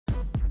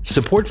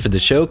Support for the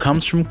show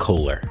comes from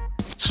Kohler.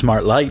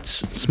 Smart lights,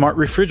 smart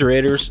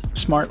refrigerators,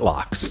 smart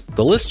locks.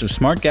 The list of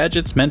smart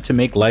gadgets meant to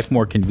make life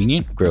more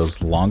convenient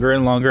grows longer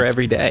and longer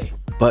every day.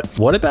 But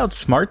what about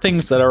smart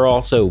things that are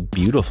also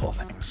beautiful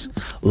things?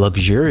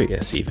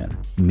 Luxurious, even.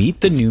 Meet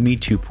the Numi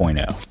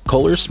 2.0,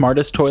 Kohler's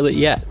smartest toilet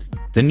yet.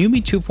 The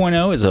Numi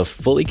 2.0 is a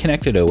fully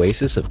connected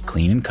oasis of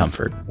clean and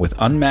comfort with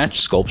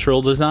unmatched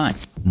sculptural design.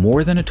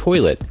 More than a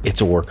toilet, it's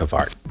a work of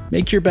art.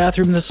 Make your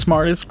bathroom the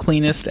smartest,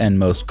 cleanest, and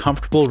most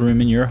comfortable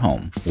room in your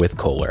home with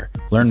Kohler.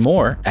 Learn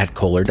more at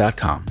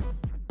Kohler.com.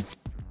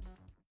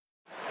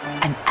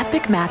 An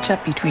epic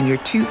matchup between your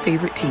two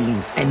favorite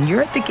teams, and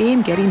you're at the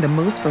game getting the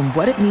most from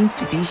what it means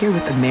to be here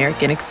with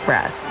American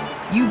Express.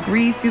 You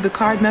breeze through the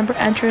card member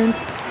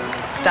entrance,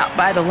 stop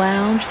by the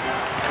lounge.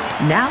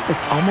 Now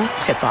it's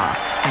almost tip-off,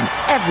 and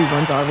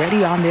everyone's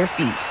already on their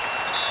feet.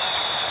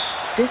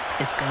 This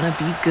is gonna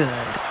be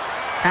good.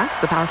 That's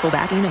the powerful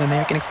backing of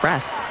American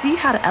Express. See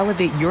how to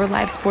elevate your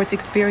live sports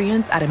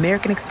experience at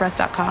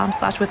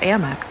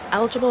americanexpress.com/withAmex.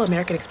 Eligible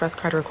American Express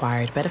card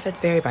required. Benefits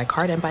vary by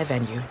card and by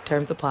venue.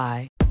 Terms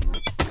apply.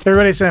 Hey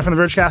everybody, it's Dan from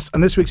The Vergecast.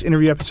 On this week's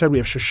interview episode, we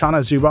have Shoshana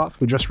Zuboff,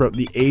 who just wrote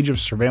The Age of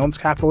Surveillance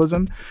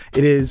Capitalism.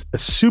 It is a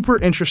super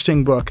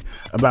interesting book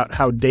about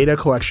how data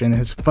collection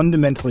has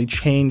fundamentally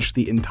changed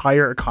the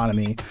entire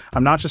economy.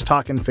 I'm not just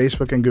talking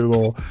Facebook and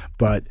Google,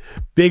 but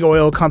big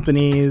oil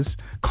companies,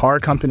 car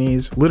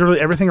companies, literally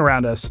everything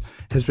around us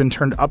has been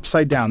turned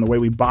upside down. The way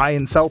we buy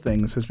and sell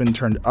things has been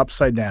turned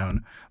upside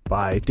down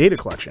by data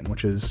collection,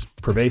 which is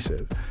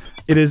pervasive.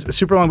 It is a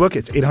super long book.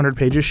 It's 800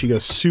 pages. She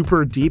goes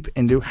super deep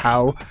into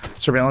how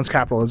surveillance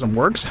capitalism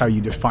works, how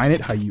you define it,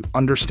 how you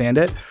understand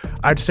it.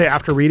 I have to say,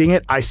 after reading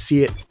it, I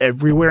see it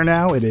everywhere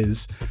now. It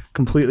is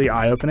completely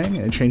eye-opening,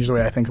 and it changed the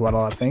way I think about a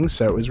lot of things.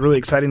 So it was really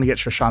exciting to get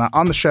Shoshana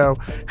on the show,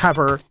 have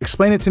her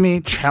explain it to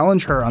me,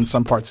 challenge her on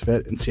some parts of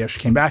it, and see how she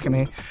came back at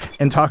me,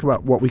 and talk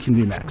about what we can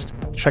do next.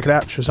 Check it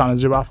out. Shoshana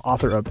Zuboff,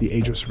 author of The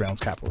Age of Surveillance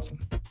Capitalism.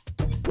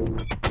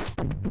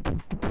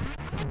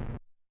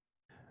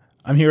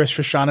 I'm here with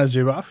Shoshana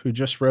Zuboff, who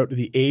just wrote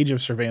The Age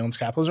of Surveillance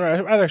Capitalism,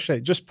 or rather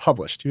actually just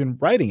published. You've been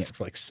writing it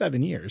for like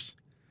 7 years.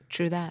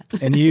 True that.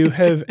 And you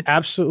have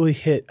absolutely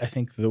hit, I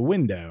think, the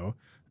window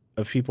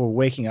of people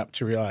waking up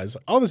to realize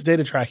all this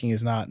data tracking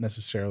is not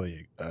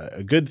necessarily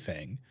a good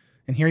thing.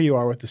 And here you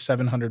are with the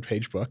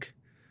 700-page book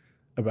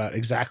about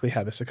exactly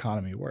how this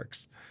economy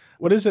works.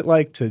 What is it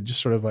like to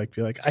just sort of like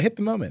be like, I hit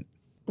the moment?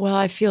 Well,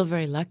 I feel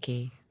very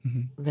lucky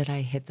that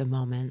I hit the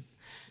moment.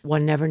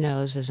 One never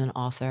knows as an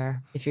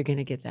author if you're going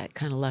to get that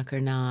kind of luck or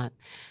not.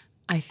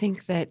 I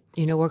think that,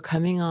 we're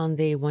coming on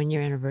the 1-year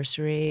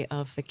anniversary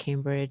of the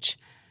Cambridge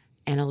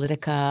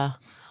Analytica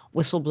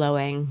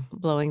whistleblowing,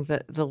 blowing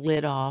the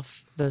lid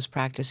off those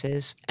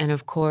practices. And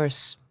of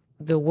course,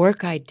 the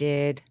work I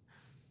did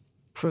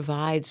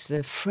provides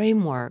the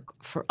framework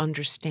for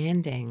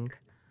understanding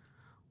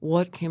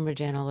what Cambridge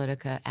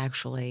Analytica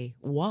actually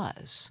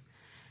was.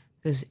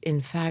 Because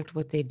in fact,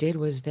 what they did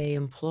was they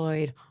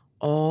employed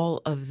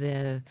all of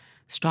the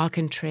stock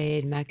and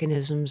trade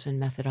mechanisms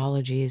and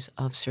methodologies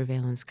of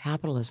surveillance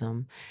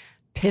capitalism,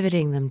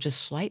 pivoting them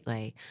just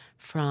slightly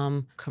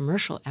from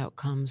commercial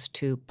outcomes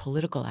to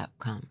political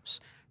outcomes,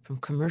 from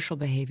commercial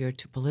behavior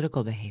to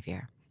political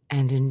behavior.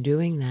 And in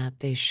doing that,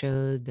 they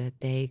showed that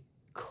they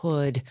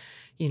could,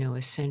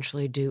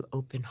 essentially do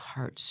open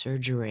heart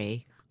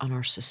surgery on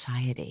our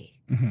society.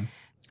 Mm-hmm.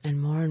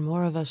 And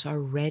more of us are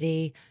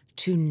ready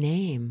to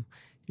name,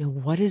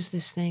 what is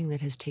this thing that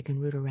has taken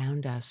root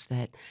around us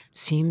that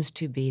seems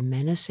to be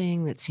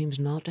menacing, that seems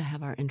not to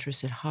have our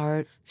interests at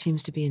heart,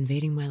 seems to be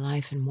invading my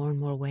life in more and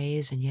more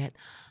ways, and yet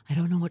I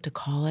don't know what to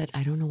call it,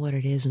 I don't know what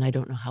it is, and I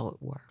don't know how it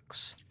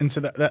works. And so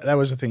that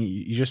was the thing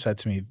you just said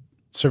to me.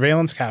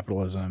 Surveillance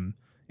capitalism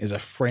is a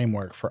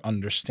framework for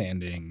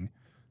understanding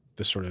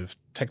the sort of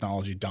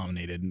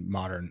technology-dominated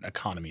modern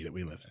economy that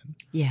we live in.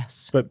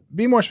 Yes. But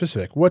be more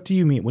specific. What do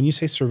you mean? When you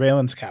say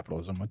surveillance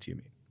capitalism, what do you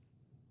mean?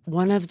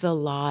 One of the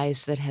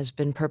lies that has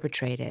been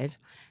perpetrated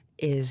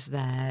is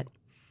that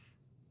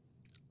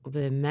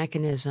the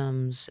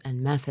mechanisms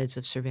and methods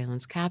of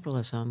surveillance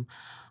capitalism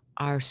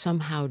are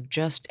somehow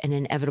just an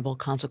inevitable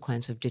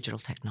consequence of digital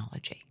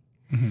technology.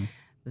 Mm-hmm.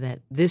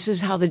 That this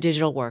is how the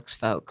digital works,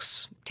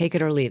 folks. Take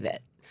it or leave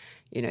it.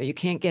 You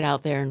can't get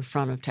out there in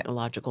front of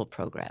technological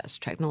progress.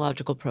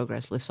 Technological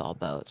progress lifts all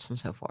boats and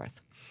so forth.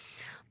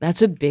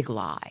 That's a big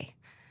lie.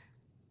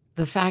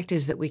 The fact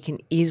is that we can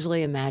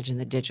easily imagine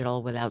the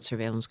digital without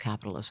surveillance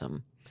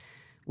capitalism.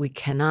 We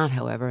cannot,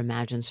 however,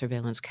 imagine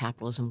surveillance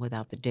capitalism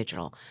without the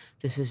digital.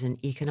 This is an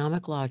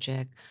economic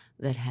logic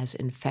that has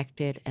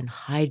infected and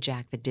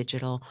hijacked the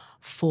digital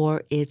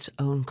for its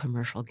own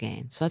commercial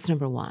gain. So that's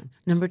number one.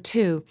 Number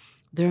two,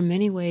 there are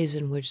many ways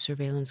in which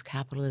surveillance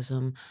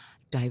capitalism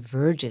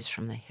diverges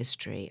from the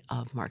history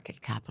of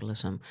market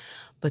capitalism,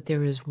 but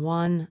there is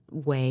one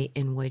way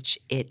in which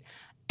it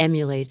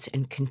emulates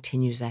and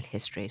continues that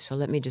history. So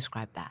let me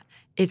describe that.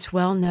 It's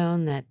well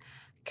known that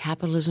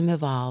capitalism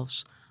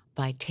evolves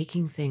by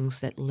taking things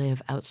that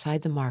live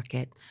outside the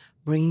market,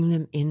 bringing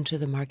them into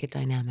the market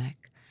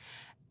dynamic,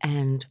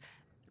 and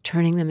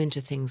turning them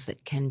into things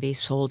that can be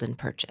sold and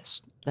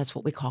purchased. That's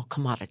what we call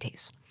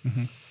commodities.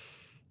 Mm-hmm.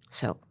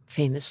 So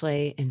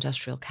famously,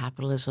 industrial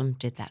capitalism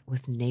did that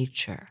with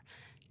nature.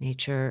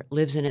 Nature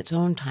lives in its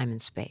own time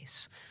and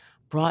space,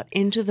 brought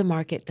into the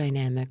market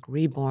dynamic,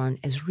 reborn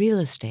as real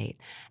estate,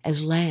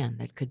 as land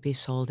that could be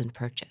sold and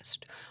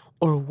purchased,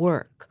 or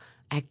work,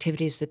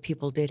 activities that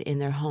people did in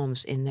their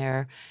homes, in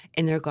their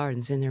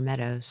gardens, in their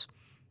meadows,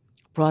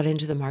 brought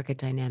into the market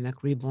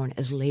dynamic, reborn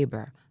as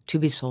labor to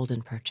be sold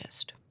and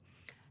purchased.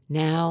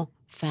 Now,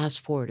 fast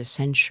forward a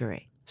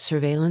century,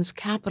 surveillance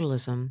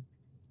capitalism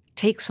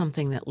takes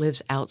something that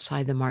lives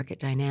outside the market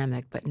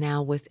dynamic, but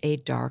now with a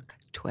dark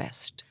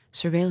twist.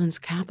 Surveillance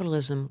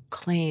capitalism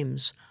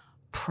claims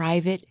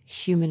private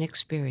human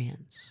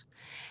experience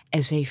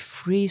as a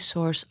free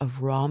source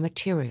of raw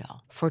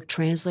material for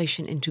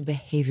translation into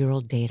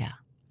behavioral data.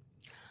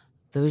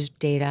 Those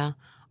data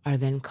are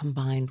then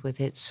combined with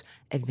its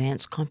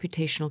advanced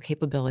computational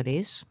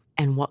capabilities,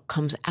 and what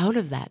comes out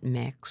of that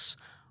mix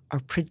are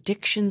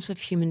predictions of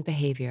human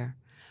behavior,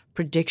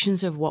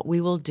 predictions of what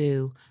we will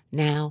do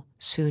now,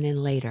 soon,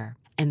 and later.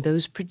 And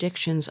those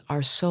predictions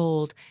are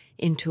sold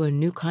into a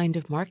new kind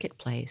of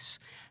marketplace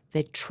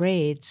that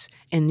trades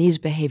in these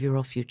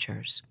behavioral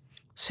futures.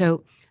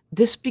 So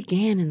this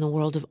began in the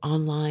world of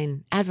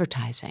online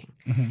advertising.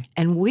 Mm-hmm.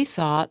 And we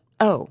thought,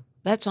 oh,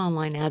 that's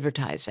online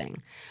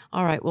advertising.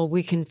 All right, well,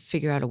 we can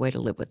figure out a way to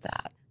live with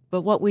that.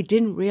 But what we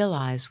didn't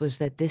realize was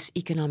that this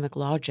economic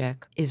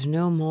logic is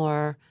no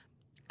more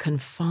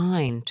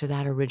confined to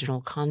that original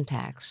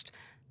context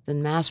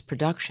than mass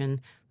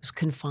production was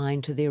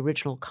confined to the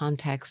original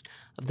context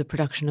of the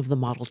production of the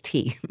Model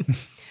T,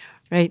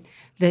 right?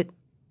 That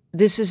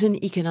this is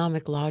an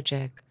economic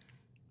logic,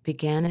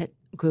 began at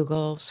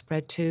Google,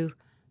 spread to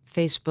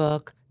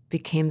Facebook,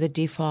 became the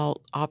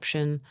default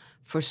option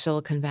for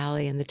Silicon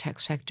Valley and the tech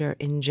sector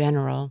in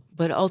general,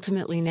 but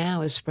ultimately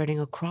now is spreading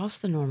across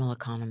the normal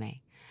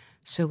economy.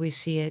 So we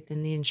see it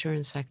in the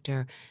insurance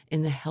sector,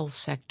 in the health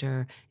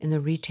sector, in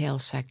the retail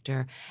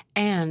sector,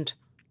 and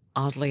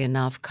oddly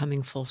enough,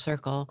 coming full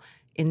circle,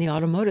 in the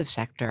automotive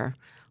sector,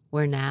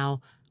 where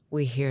now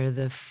we hear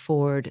the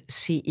Ford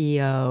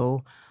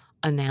CEO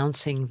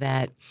announcing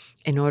that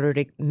in order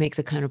to make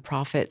the kind of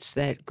profits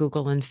that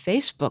Google and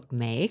Facebook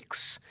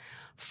makes,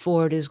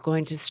 Ford is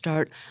going to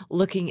start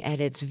looking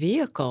at its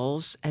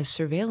vehicles as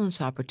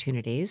surveillance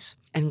opportunities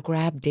and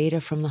grab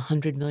data from the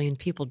 100 million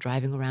people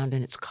driving around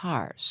in its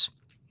cars.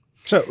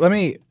 So let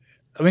me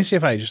see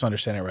if I just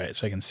understand it right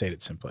so I can state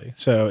it simply.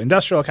 So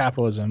industrial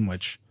capitalism,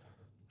 which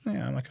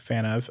I'm like a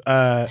fan of,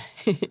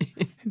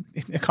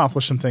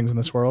 accomplished some things in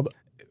this world.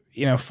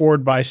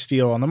 Ford buys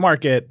steel on the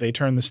market. They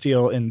turn the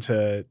steel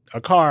into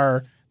a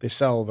car. They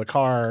sell the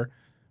car,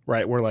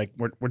 right?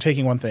 We're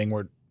taking one thing,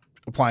 we're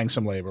applying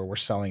some labor, we're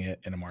selling it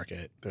in a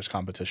market. There's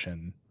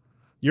competition.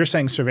 You're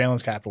saying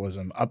surveillance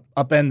capitalism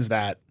upends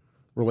that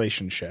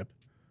relationship,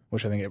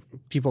 which I think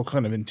people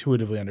kind of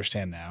intuitively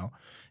understand now.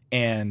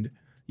 And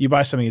you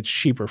buy something that's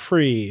cheap or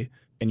free,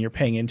 and you're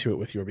paying into it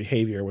with your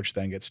behavior, which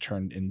then gets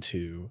turned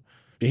into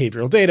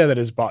behavioral data that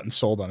is bought and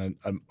sold on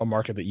a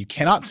market that you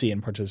cannot see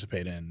and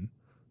participate in,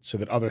 so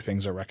that other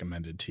things are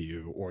recommended to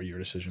you or your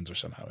decisions are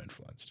somehow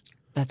influenced.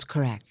 That's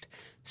correct.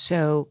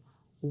 So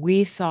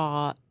we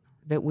thought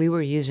that we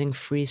were using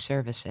free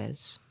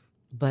services,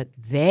 but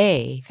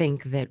they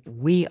think that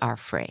we are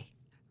free,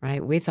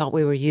 right? We thought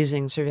we were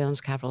using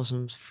surveillance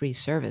capitalism's free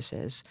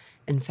services.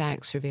 In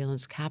fact,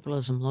 surveillance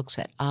capitalism looks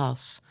at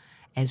us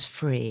as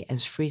free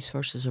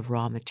sources of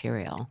raw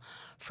material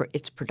for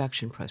its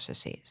production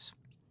processes.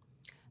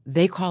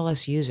 They call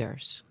us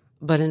users,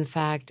 but in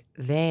fact,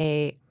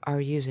 they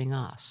are using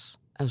us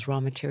as raw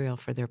material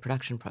for their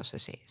production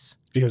processes.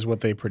 Because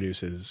what they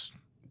produce is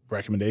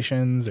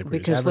recommendations, they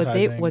produce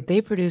advertising. Because what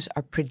they produce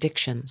are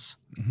predictions.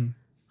 Mm-hmm.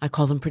 I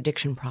call them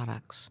prediction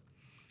products.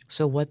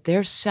 So what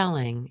they're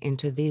selling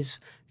into these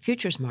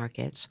futures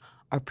markets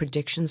are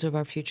predictions of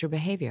our future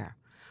behavior.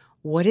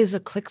 What is a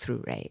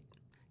click-through rate?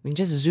 I mean,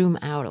 just zoom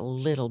out a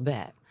little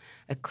bit.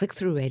 A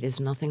click-through rate is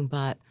nothing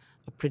but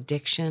a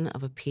prediction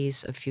of a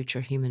piece of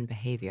future human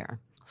behavior.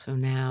 So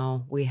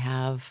now we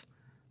have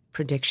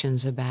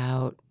predictions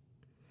about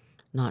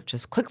not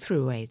just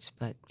click-through rates,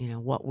 but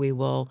what we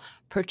will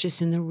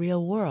purchase in the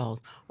real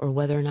world, or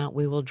whether or not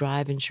we will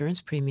drive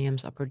insurance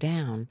premiums up or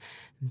down,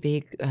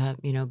 be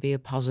a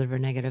positive or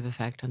negative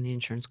effect on the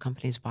insurance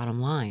company's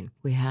bottom line.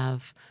 We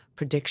have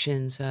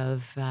predictions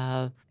of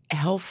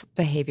health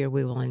behavior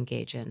we will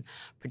engage in,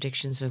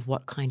 predictions of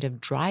what kind of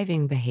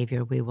driving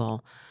behavior we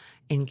will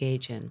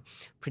engage in,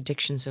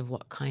 predictions of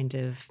what kind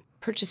of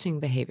purchasing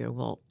behavior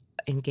we'll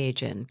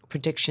engage in,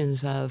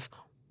 predictions of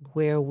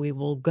where we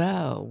will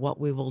go, what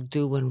we will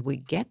do when we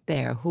get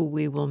there, who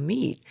we will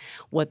meet,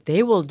 what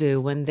they will do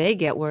when they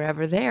get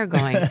wherever they're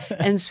going,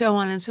 and so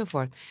on and so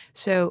forth.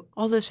 So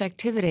all this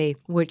activity,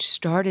 which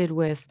started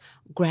with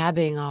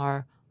grabbing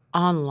our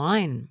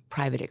online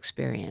private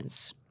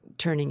experience,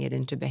 turning it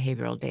into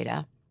behavioral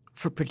data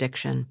for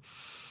prediction,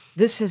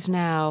 this has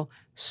now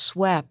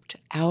swept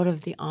out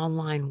of the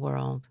online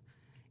world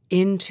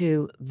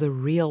into the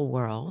real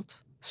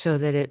world, so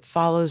that it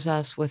follows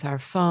us with our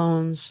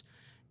phones.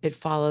 It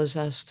follows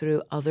us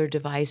through other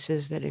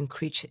devices that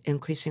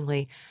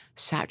increasingly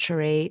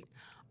saturate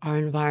our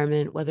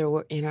environment, whether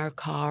we're in our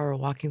car or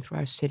walking through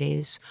our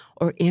cities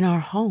or in our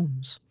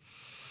homes.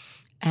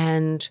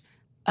 And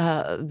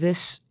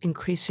this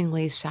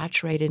increasingly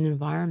saturated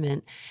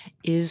environment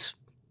is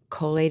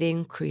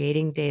collating,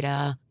 creating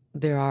data.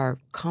 There are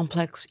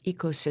complex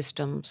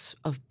ecosystems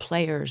of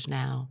players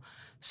now,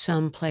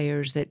 some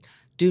players that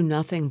do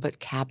nothing but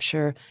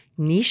capture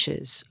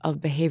niches of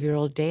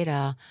behavioral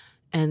data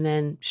and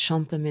then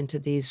shunt them into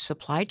these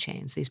supply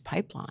chains, these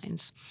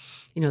pipelines,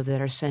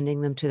 that are sending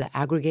them to the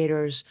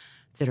aggregators,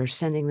 that are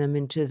sending them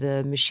into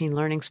the machine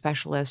learning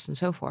specialists and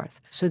so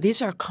forth. So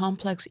these are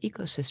complex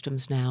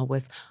ecosystems now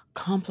with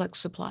complex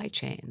supply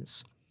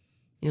chains.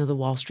 The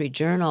Wall Street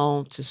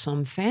Journal, to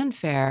some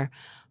fanfare,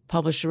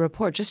 published a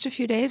report just a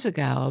few days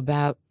ago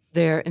about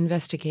their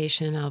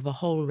investigation of a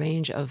whole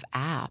range of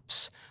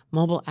apps,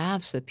 mobile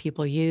apps that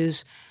people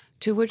use,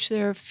 to which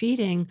they're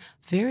feeding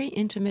very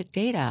intimate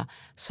data.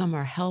 Some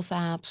are health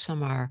apps,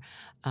 some are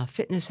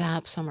fitness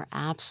apps, some are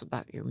apps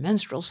about your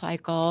menstrual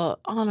cycle,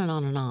 on and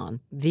on and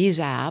on. These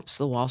apps,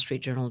 the Wall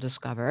Street Journal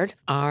discovered,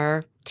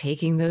 are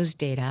taking those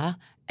data,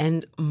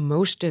 and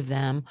most of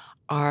them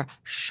are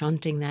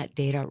shunting that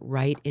data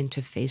right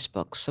into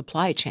Facebook's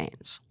supply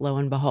chains, lo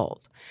and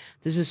behold.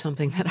 This is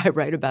something that I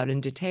write about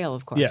in detail,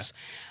 of course,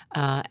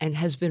 and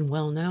has been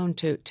well known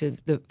to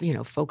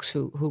the folks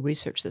who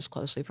research this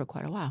closely for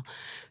quite a while.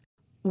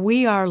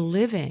 We are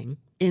living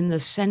in the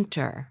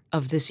center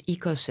of this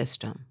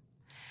ecosystem.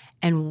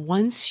 And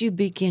once you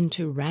begin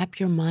to wrap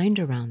your mind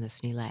around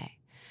this, Nilay,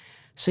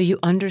 so you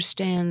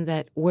understand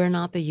that we're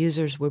not the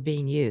users, we're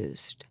being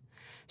used.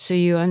 So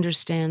you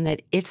understand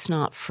that it's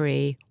not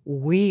free,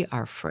 we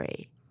are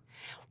free.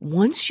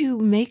 Once you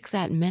make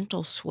that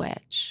mental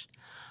switch,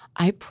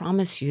 I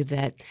promise you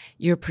that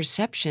your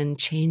perception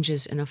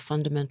changes in a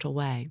fundamental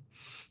way.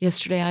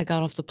 Yesterday I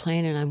got off the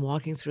plane and I'm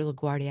walking through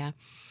LaGuardia,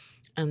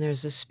 and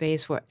there's a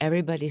space where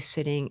everybody's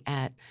sitting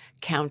at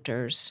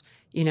counters,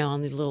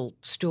 on the little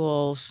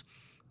stools.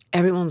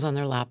 Everyone's on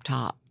their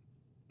laptop,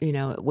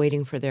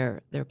 waiting for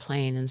their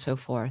plane and so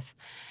forth.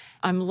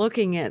 I'm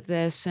looking at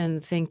this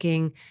and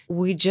thinking,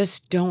 we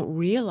just don't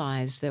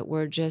realize that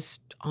we're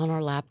just on our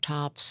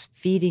laptops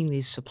feeding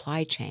these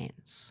supply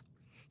chains.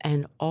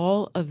 And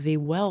all of the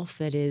wealth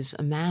that is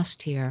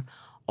amassed here,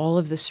 all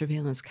of the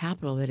surveillance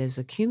capital that is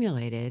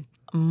accumulated,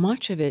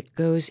 much of it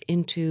goes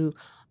into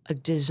a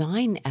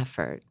design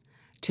effort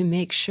to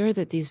make sure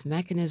that these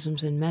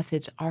mechanisms and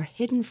methods are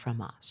hidden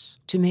from us,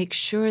 to make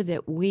sure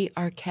that we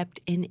are kept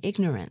in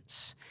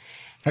ignorance.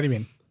 How do you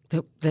mean?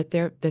 That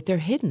they're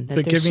hidden, that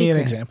but they're give me secret.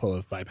 an example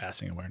of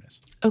bypassing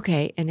awareness.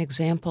 Okay, an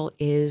example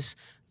is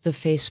the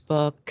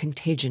Facebook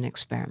contagion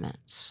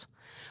experiments,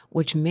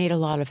 which made a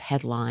lot of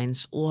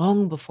headlines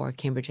long before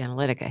Cambridge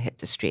Analytica hit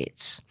the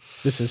streets.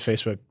 This is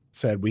Facebook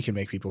said we can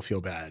make people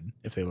feel bad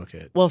if they look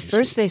at. Well,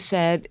 first they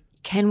said,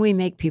 can we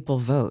make people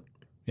vote?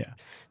 Yeah.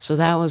 So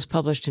that was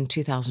published in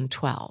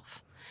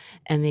 2012.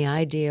 And the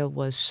idea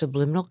was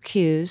subliminal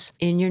cues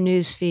in your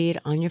newsfeed,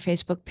 on your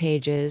Facebook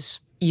pages,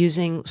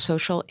 using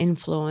social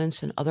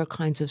influence and other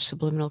kinds of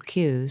subliminal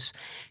cues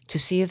to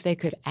see if they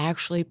could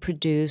actually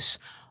produce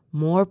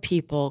more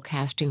people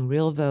casting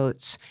real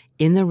votes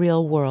in the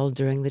real world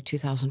during the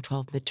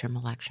 2012 midterm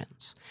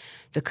elections.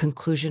 The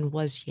conclusion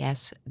was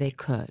yes, they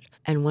could.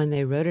 And when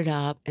they wrote it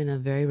up in a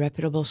very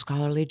reputable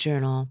scholarly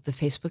journal, the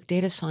Facebook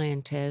data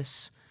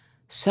scientists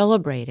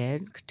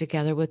celebrated,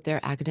 together with their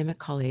academic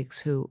colleagues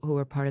who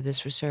were part of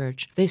this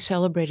research, they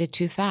celebrated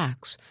two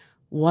facts.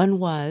 One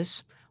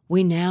was,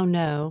 we now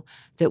know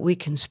that we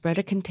can spread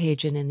a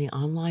contagion in the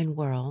online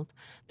world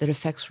that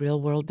affects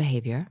real-world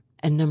behavior.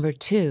 And number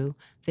two,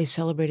 they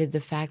celebrated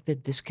the fact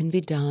that this can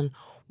be done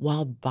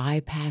while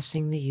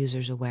bypassing the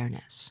user's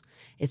awareness.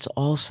 It's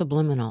all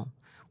subliminal.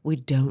 We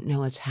don't know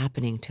what's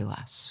happening to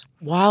us.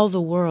 While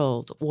the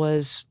world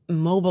was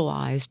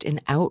mobilized in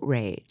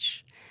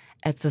outrage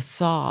at the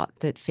thought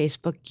that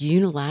Facebook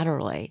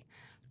unilaterally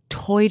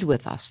toyed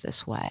with us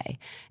this way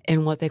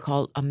in what they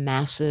called a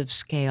massive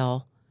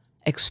scale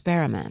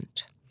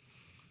experiment,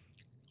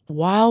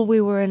 while we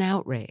were in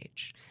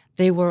outrage,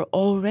 they were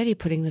already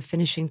putting the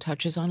finishing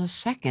touches on a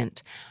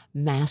second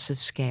massive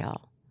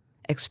scale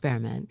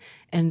experiment.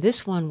 And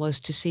this one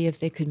was to see if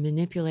they could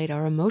manipulate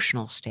our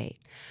emotional state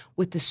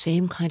with the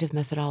same kind of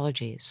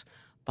methodologies,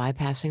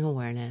 bypassing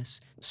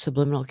awareness,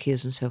 subliminal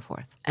cues, and so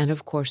forth. And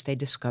of course, they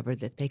discovered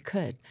that they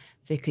could.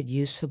 They could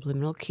use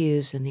subliminal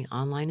cues in the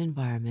online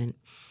environment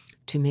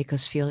to make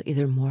us feel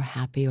either more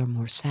happy or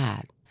more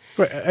sad.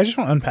 Right. I just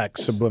want to unpack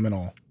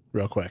subliminal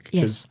real quick.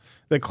 Because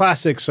the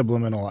classic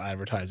subliminal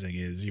advertising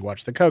is you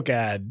watch the Coke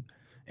ad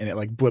and it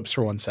like blips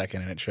for 1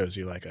 second and it shows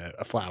you like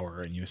a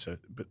flower and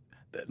but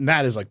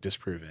that is like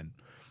disproven.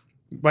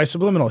 By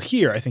subliminal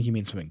here, I think you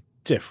mean something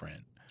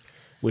different,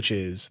 which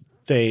is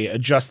they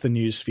adjust the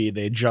news feed,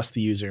 they adjust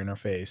the user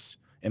interface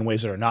in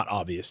ways that are not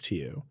obvious to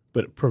you,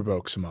 but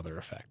provoke some other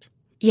effect.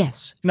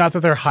 Yes. Not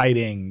that they're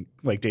hiding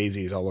like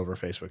daisies all over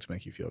Facebook to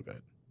make you feel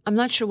good. I'm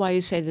not sure why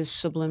you say this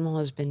subliminal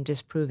has been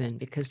disproven,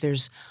 because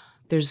there's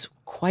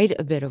quite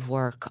a bit of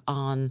work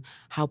on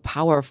how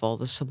powerful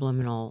the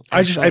subliminal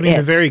is.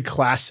 The very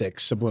classic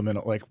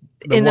subliminal, like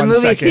in the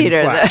movie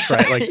theater, flash,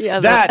 right? Like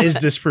that is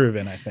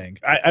disproven, I think.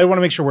 I want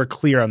to make sure we're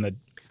clear on the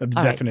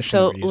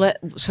definition. Right.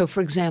 So for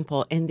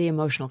example, in the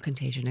emotional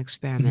contagion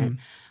experiment,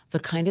 the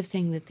kind of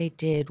thing that they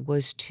did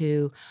was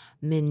to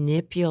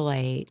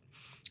manipulate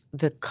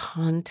the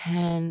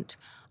content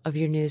of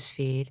your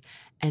newsfeed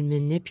and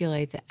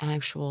manipulate the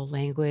actual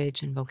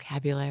language and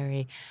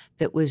vocabulary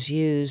that was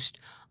used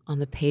on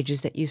the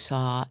pages that you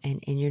saw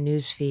and in your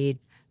newsfeed,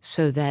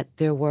 so that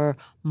there were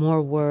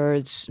more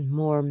words,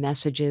 more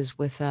messages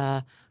with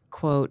a,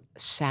 quote,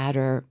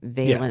 sadder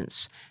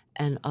valence,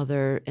 and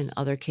in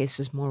other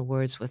cases, more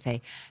words with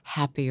a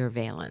happier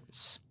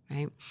valence,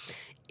 right?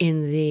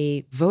 In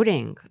the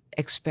voting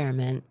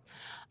experiment,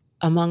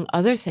 among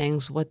other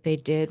things, what they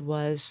did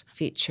was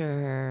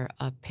feature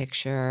a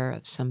picture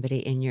of somebody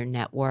in your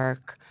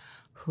network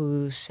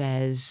who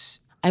says,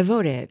 I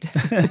voted.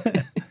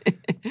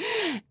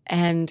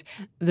 And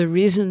the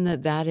reason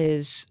that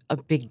is a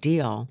big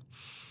deal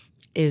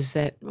is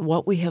that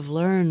what we have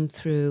learned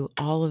through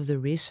all of the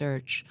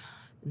research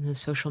in the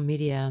social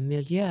media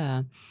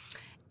milieu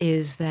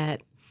is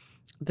that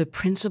the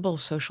principal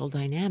social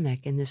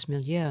dynamic in this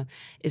milieu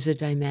is a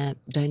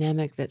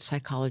dynamic that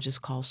psychologists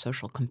call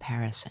social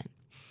comparison.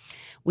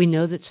 We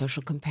know that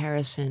social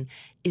comparison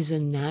is a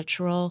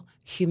natural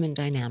human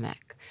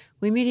dynamic.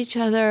 We meet each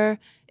other.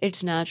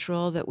 It's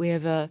natural that we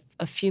have a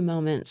few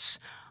moments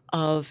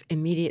of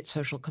immediate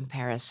social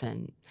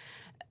comparison.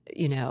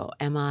 You know,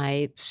 am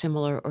I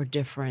similar or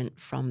different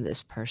from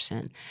this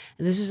person?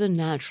 And this is a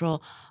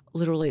natural,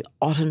 literally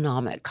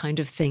autonomic kind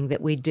of thing that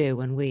we do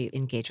when we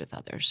engage with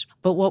others.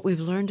 But what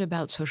we've learned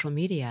about social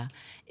media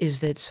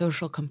is that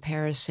social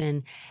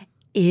comparison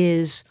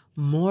is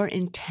more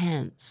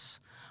intense,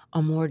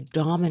 a more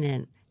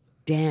dominant,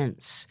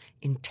 dense,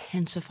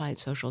 intensified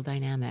social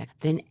dynamic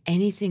than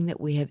anything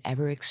that we have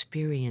ever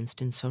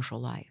experienced in social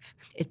life.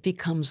 It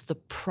becomes the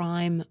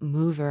prime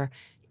mover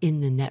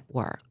in the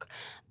network.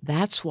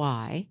 That's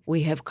why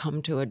we have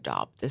come to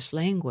adopt this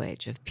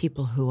language of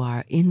people who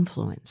are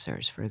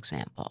influencers, for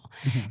example.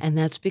 And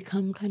that's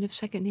become kind of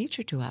second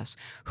nature to us.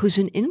 Who's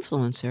an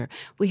influencer?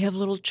 We have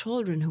little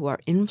children who are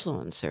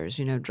influencers,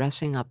 you know,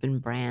 dressing up in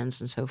brands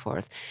and so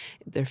forth.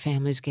 Their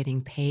families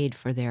getting paid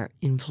for their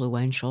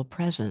influential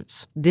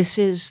presence. This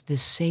is the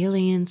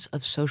salience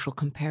of social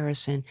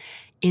comparison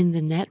in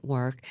the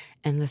network.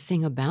 And the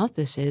thing about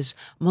this is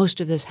most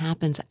of this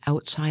happens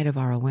outside of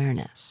our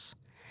awareness.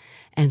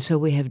 And so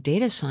we have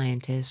data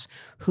scientists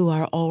who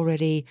are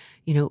already,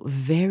 you know,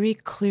 very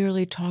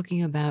clearly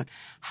talking about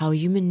how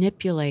you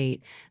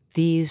manipulate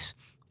these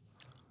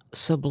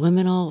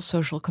subliminal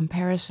social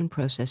comparison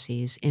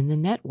processes in the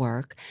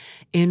network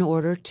in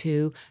order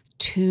to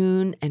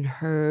tune and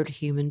herd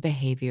human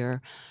behavior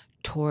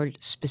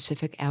toward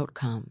specific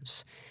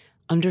outcomes.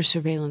 Under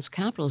surveillance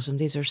capitalism,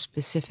 these are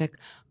specific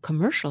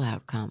commercial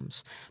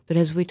outcomes. But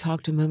as we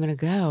talked a moment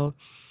ago,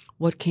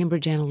 what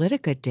Cambridge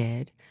Analytica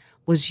did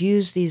was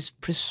use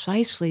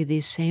precisely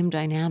these same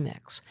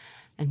dynamics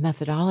and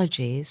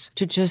methodologies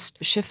to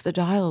just shift the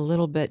dial a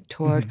little bit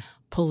toward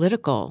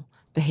political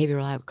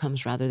behavioral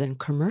outcomes rather than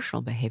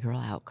commercial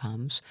behavioral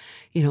outcomes,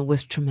 you know,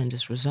 with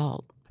tremendous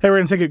result. Hey, we're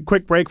going to take a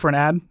quick break for an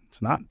ad.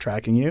 It's not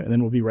tracking you, and then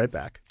we'll be right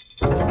back.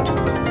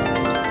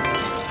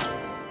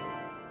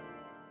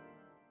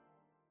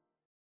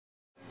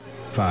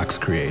 Fox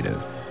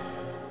Creative.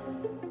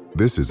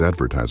 This is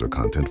advertiser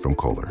content from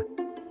Kohler.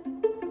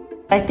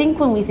 I think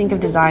when we think of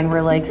design,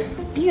 we're like,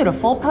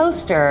 beautiful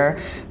poster,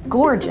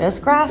 gorgeous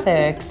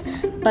graphics.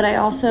 But I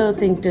also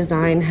think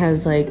design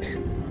has like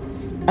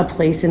a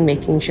place in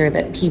making sure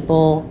that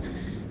people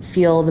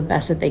feel the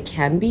best that they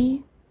can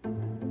be.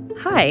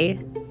 Hi,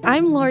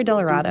 I'm Laura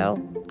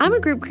Delarado. I'm a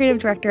group creative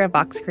director at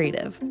Fox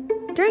Creative.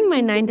 During my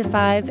 9 to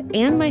 5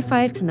 and my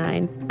 5 to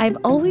 9, I've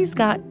always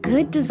got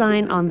good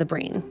design on the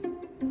brain.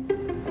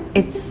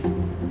 It's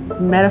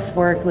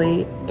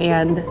metaphorically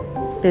and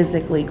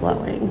physically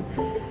glowing.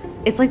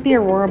 It's like the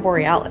Aurora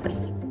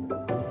Borealis.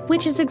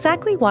 Which is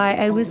exactly why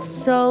I was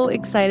so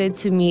excited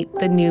to meet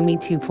the NUMI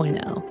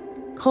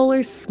 2.0,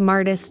 Kohler's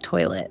smartest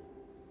toilet.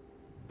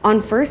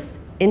 On first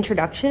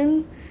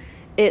introduction,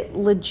 it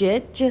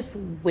legit just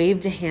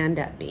waved a hand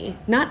at me.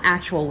 Not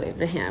actual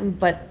waved a hand,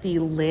 but the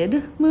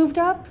lid moved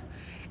up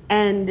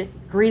and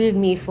greeted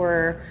me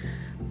for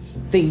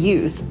the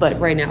use. But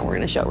right now we're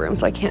in a showroom,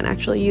 so I can't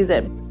actually use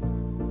it.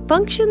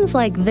 Functions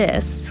like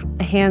this,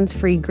 a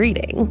hands-free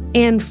greeting,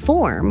 and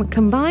form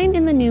combine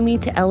in the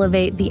NUMI to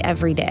elevate the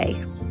everyday.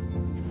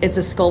 It's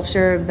a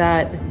sculpture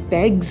that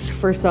begs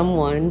for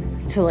someone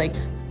to like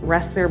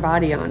rest their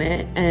body on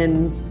it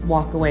and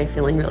walk away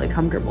feeling really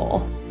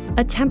comfortable.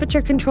 A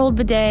temperature-controlled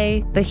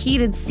bidet, the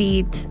heated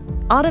seat,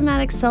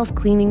 automatic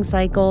self-cleaning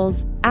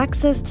cycles,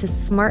 access to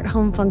smart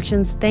home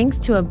functions thanks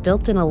to a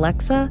built-in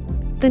Alexa,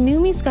 the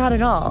NUMI's got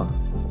it all.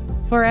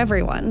 For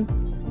everyone.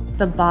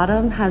 The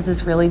bottom has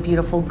this really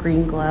beautiful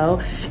green glow,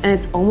 and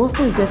it's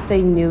almost as if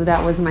they knew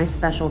that was my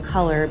special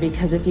color,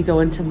 because if you go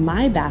into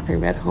my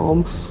bathroom at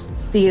home,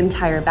 the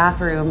entire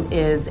bathroom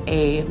is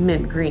a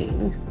mint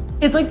green.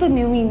 It's like the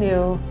new me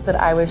knew that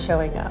I was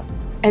showing up.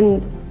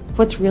 And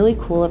what's really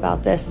cool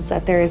about this is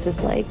that there is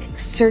this like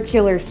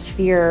circular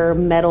sphere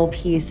metal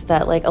piece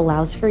that like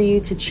allows for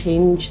you to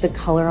change the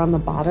color on the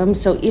bottom.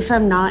 So if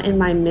I'm not in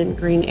my mint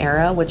green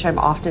era, which I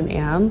often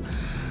am,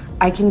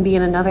 I can be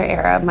in another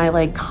era, my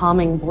like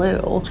calming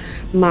blue,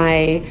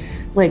 my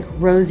like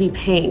rosy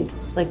pink,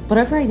 like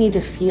whatever I need to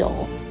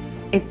feel.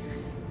 It's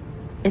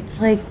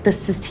like the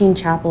Sistine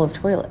Chapel of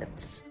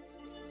toilets.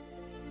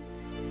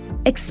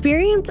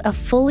 Experience a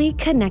fully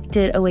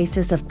connected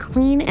oasis of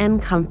clean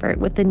and comfort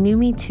with the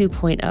Numi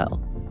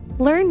 2.0.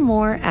 Learn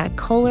more at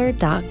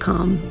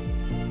Kohler.com.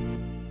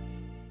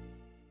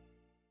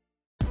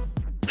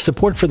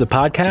 Support for the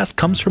podcast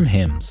comes from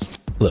Hims.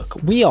 Look,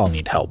 we all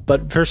need help,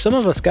 but for some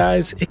of us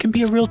guys, it can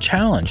be a real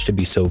challenge to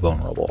be so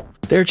vulnerable.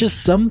 There are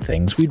just some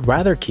things we'd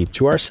rather keep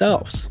to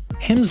ourselves.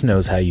 Hims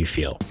knows how you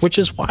feel, which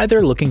is why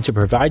they're looking to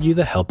provide you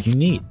the help you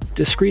need,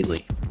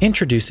 discreetly.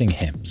 Introducing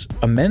Hims,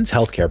 a men's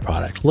healthcare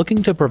product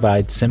looking to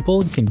provide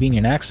simple and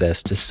convenient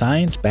access to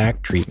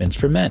science-backed treatments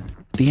for men.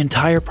 The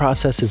entire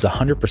process is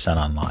 100%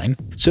 online,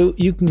 so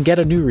you can get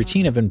a new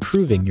routine of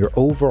improving your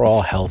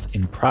overall health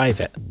in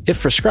private. If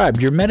prescribed,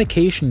 your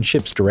medication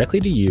ships directly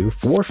to you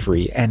for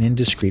free and in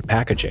discreet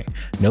packaging.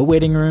 No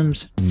waiting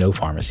rooms, no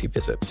pharmacy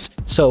visits.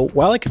 So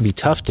while it can be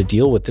tough to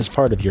deal with this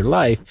part of your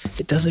life,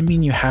 it doesn't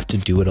mean you have to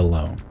do it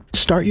alone.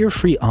 Start your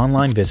free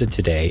online visit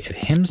today at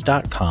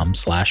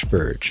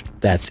hims.com/verge.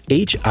 That's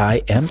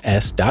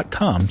HIMS.com/verge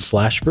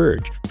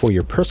for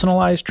your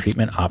personalized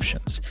treatment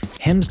options.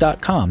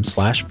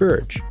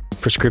 hims.com/verge.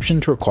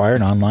 Prescriptions require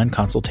an online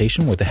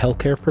consultation with a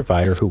healthcare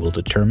provider who will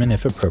determine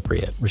if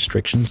appropriate.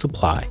 Restrictions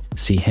apply.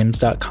 See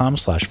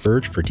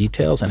hims.com/verge for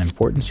details and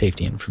important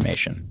safety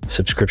information.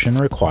 Subscription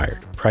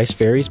required. Price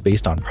varies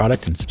based on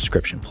product and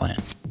subscription plan.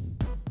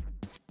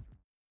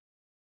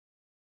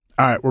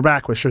 All right, we're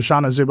back with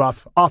Shoshana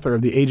Zuboff, author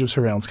of The Age of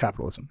Surveillance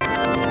Capitalism.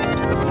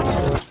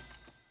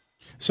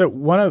 So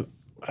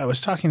I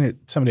was talking to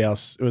somebody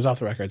else. It was off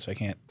the record, so I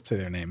can't say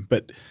their name.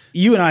 But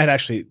you and I had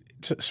actually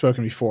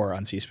spoken before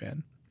on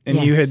C-SPAN. And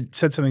Yes. you had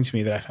said something to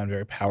me that I found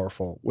very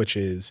powerful, which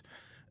is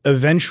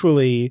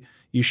eventually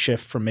you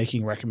shift from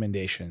making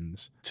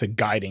recommendations to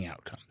guiding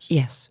outcomes.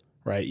 Yes.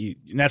 Right?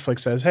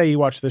 Netflix says, hey, you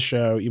watch this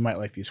show, you might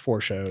like these 4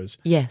 shows.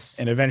 Yes.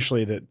 And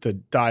eventually the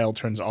dial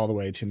turns all the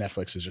way to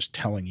Netflix is just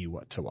telling you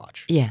what to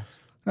watch. Yes.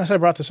 And so I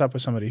brought this up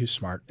with somebody who's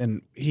smart,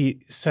 and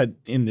he said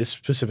in this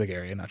specific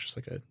area, not just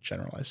like a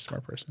generalized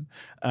smart person,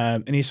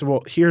 and he said,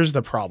 well, here's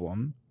the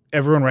problem.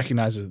 Everyone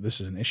recognizes that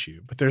this is an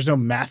issue, but there's no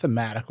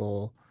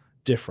mathematical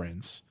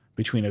difference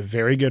between a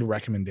very good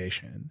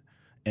recommendation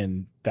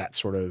and that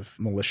sort of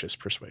malicious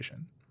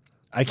persuasion.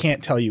 I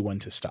can't tell you when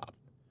to stop.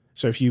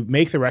 So if you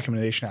make the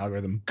recommendation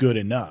algorithm good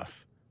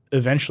enough,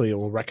 eventually it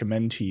will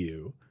recommend to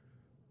you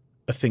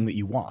a thing that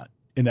you want,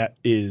 and that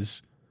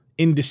is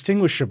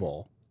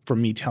indistinguishable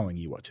from me telling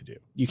you what to do.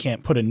 You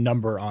can't put a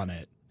number on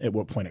it at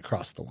what point it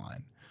crossed the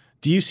line.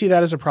 Do you see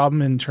that as a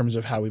problem in terms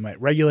of how we might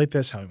regulate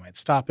this, how we might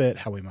stop it,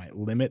 how we might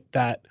limit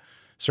that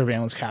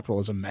surveillance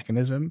capitalism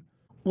mechanism?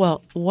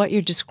 Well, what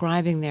you're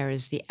describing there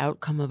is the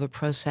outcome of a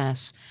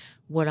process.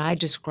 What I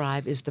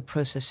describe is the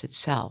process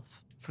itself.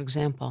 For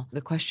example,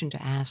 the question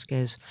to ask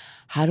is,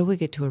 how do we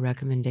get to a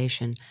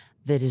recommendation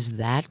that is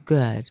that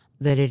good,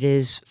 that it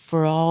is,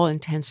 for all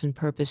intents and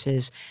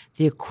purposes,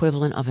 the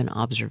equivalent of an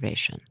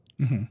observation?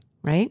 Mm-hmm.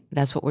 Right?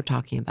 That's what we're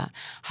talking about.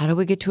 How do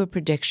we get to a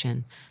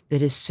prediction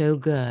that is so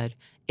good,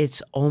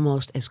 it's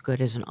almost as good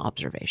as an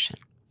observation?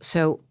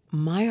 So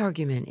my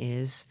argument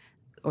is,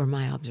 or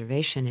my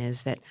observation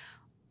is, that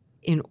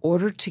in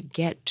order to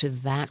get to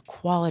that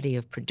quality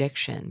of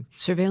prediction,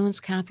 surveillance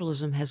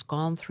capitalism has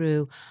gone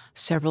through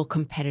several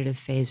competitive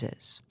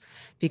phases.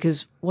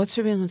 Because what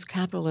surveillance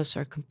capitalists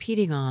are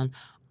competing on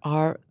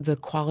are the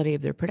quality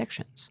of their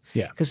predictions.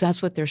 Yeah. Because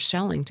that's what they're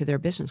selling to their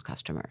business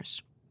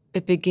customers.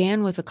 It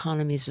began with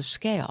economies of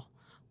scale.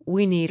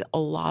 We need a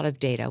lot of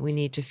data. We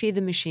need to feed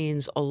the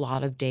machines a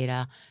lot of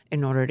data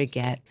in order to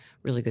get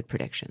really good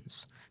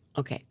predictions.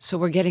 Okay, so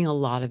we're getting a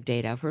lot of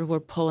data. We're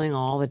pulling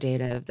all the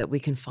data that we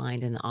can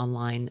find in the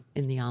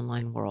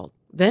online world.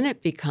 Then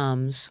it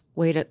becomes,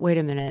 wait a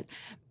minute,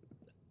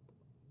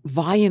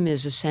 volume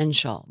is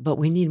essential, but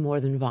we need more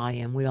than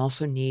volume. We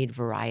also need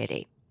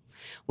variety.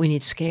 We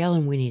need scale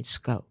and we need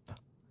scope.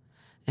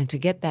 And to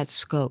get that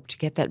scope, to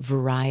get that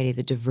variety,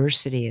 the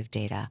diversity of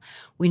data,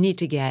 we need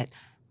to get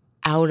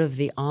out of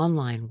the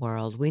online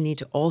world. We need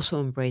to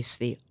also embrace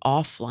the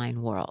offline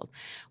world.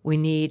 We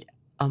need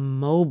a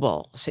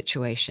mobile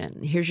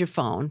situation. Here's your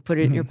phone, put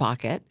it in your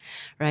pocket,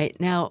 right?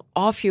 Now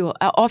off you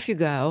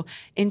go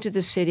into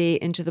the city,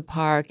 into the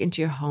park,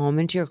 into your home,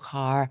 into your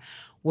car,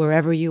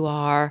 wherever you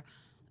are.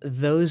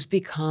 Those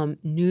become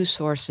new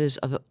sources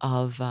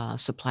of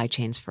supply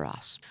chains for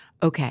us.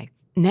 Okay,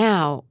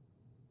 now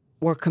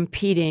we're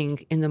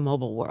competing in the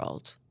mobile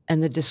world.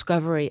 and the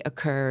discovery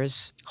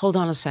occurs. Hold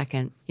on a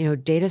second.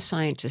 Data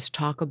scientists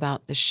talk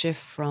about the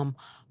shift from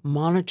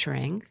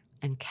monitoring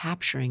and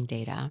capturing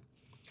data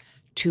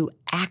to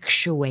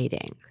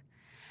actuating,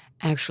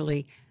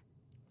 actually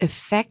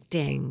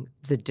affecting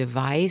the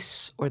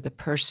device or the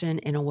person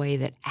in a way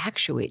that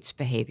actuates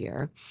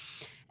behavior.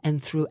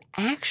 And through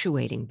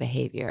actuating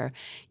behavior,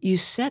 you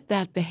set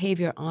that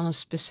behavior on a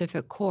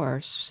specific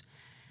course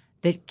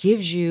that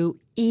gives you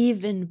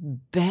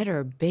even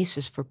better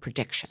basis for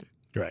prediction.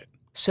 Right.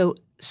 So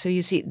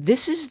you see,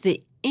 this is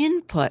the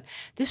input.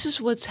 This is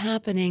what's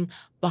happening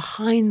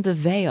behind the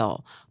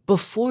veil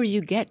before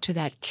you get to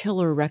that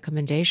killer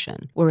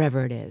recommendation,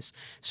 wherever it is.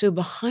 So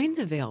behind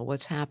the veil,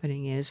 what's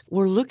happening is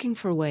we're looking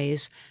for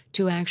ways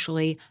to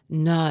actually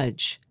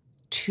nudge,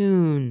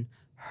 tune,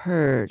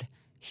 herd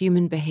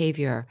human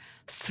behavior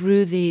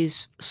through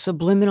these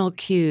subliminal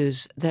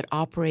cues that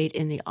operate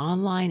in the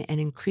online and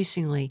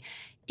increasingly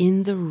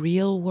in the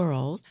real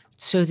world,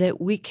 so that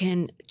we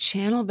can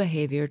channel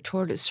behavior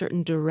toward a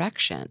certain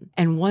direction.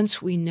 And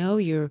once we know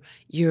you're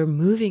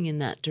moving in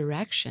that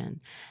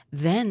direction,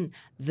 then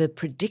the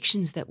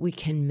predictions that we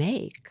can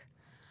make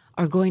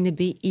are going to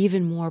be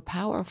even more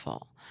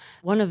powerful.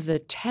 One of the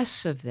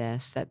tests of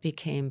this that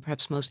became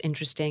perhaps most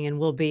interesting and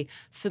will be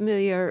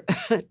familiar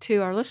to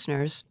our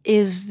listeners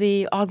is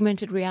the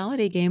augmented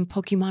reality game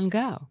Pokemon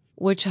Go,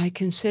 which I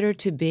consider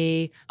to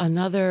be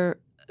another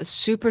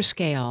super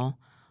scale,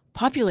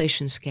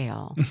 population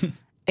scale,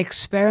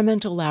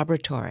 experimental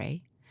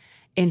laboratory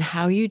in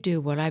how you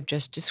do what I've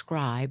just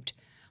described,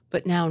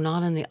 but now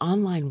not in the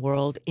online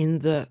world, in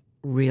the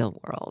real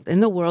world, in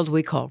the world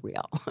we call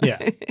real.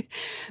 Yeah.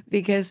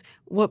 Because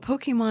what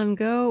Pokemon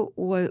Go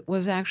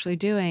was actually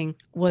doing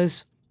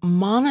was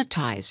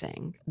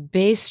monetizing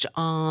based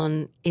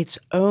on its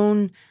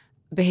own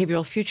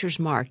behavioral futures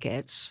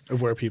markets.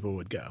 Of where people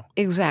would go.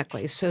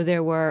 Exactly. So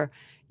there were,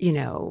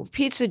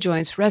 pizza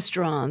joints,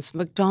 restaurants,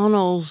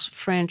 McDonald's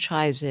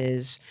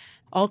franchises,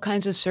 all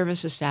kinds of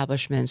service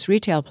establishments,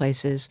 retail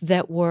places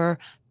that were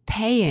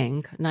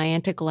paying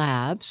Niantic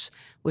Labs,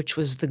 which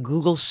was the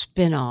Google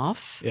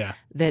spinoff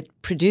that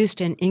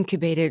produced and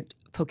incubated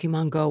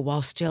Pokemon Go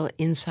while still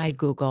inside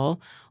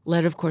Google,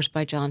 led, of course,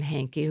 by John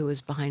Hanke, who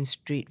was behind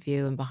Street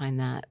View and behind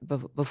that,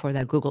 before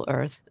that, Google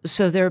Earth.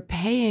 So they're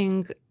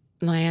paying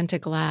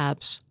Niantic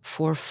Labs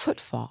for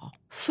footfall.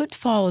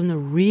 Footfall in the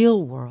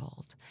real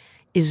world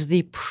is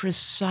the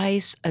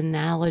precise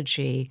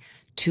analogy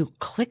to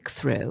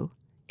click-through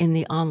in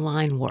the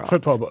online world.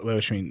 Footfall,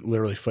 which means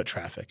literally foot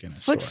traffic in a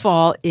store.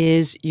 Footfall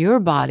is your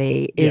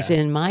body is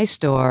in my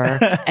store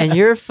and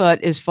your foot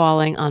is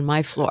falling on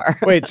my floor.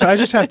 Wait, so I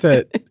just have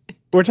to,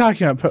 we're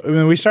talking about,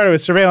 we started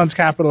with surveillance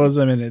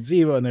capitalism and it's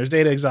evil and there's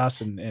data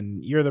exhaust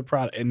and you're the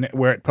product and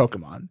we're at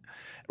Pokemon,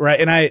 right?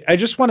 And I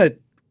just want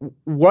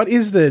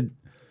to,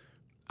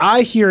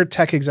 I hear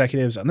tech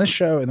executives on this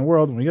show in the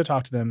world, when we go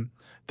talk to them,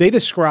 they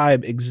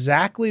describe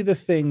exactly the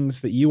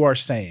things that you are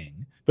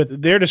saying,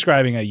 but they're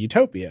describing a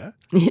utopia,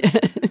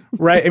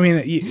 right? I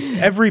mean,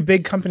 every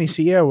big company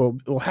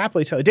CEO will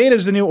happily tell you, data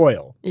is the new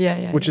oil,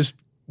 which is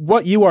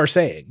what you are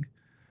saying,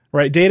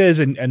 right? Data is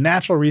a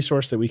natural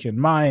resource that we can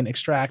mine,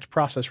 extract,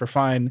 process,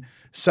 refine,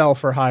 sell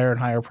for higher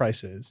and higher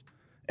prices.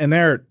 And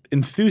they're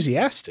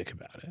enthusiastic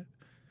about it.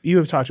 You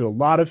have talked to a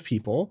lot of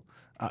people.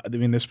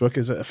 This book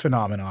is a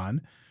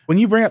phenomenon. When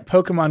you bring up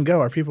Pokemon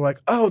Go, are people like,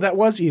 oh, that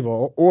was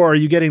evil? Or are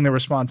you getting the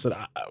response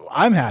that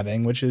I'm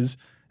having, which is,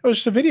 it was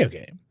just a video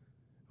game?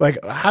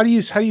 Like, how do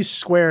you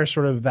square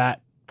sort of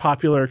that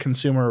popular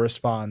consumer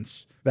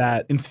response,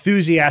 that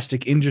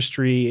enthusiastic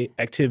industry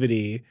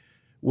activity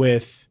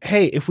with,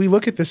 hey, if we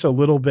look at this a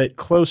little bit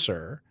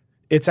closer,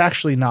 it's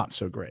actually not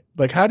so great?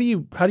 Like, how do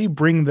you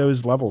bring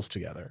those levels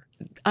together?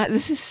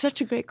 This is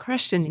such a great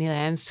question, Neil.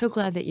 I'm so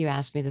glad that you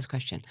asked me this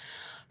question.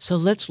 So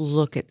let's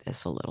look at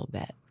this a little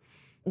bit.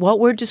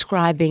 What we're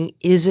describing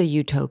is a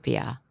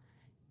utopia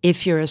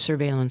if you're a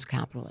surveillance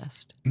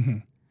capitalist,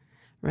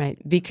 right?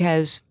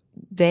 Because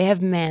they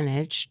have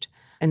managed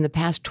in the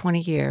past 20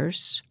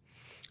 years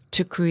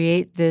to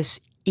create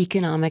this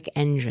economic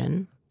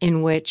engine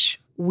in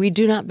which we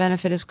do not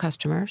benefit as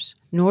customers,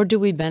 nor do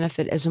we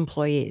benefit as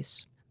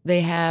employees. They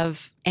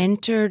have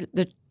entered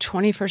the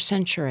 21st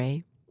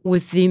century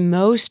with the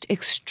most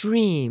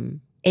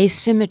extreme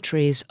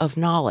asymmetries of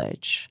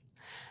knowledge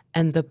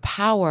and the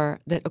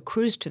power that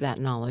accrues to that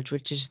knowledge,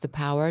 which is the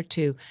power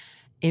to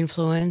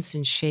influence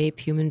and shape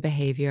human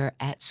behavior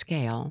at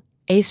scale.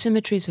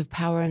 Asymmetries of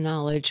power and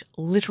knowledge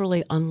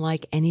literally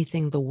unlike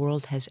anything the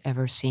world has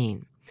ever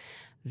seen.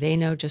 They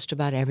know just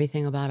about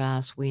everything about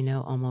us. We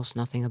know almost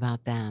nothing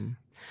about them.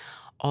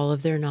 All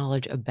of their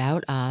knowledge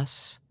about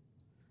us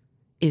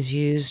is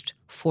used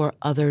for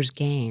others'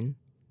 gain,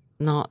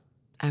 not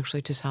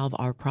actually to solve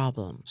our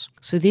problems.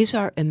 So these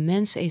are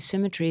immense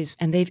asymmetries,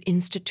 and they've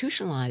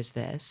institutionalized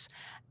this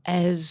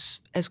as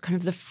kind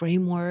of the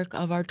framework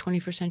of our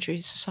 21st century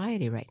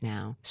society right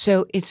now.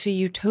 So it's a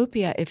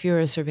utopia if you're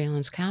a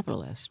surveillance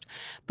capitalist,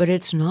 but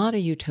it's not a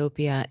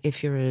utopia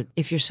if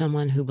you're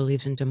someone who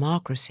believes in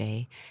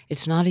democracy.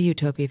 It's not a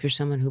utopia if you're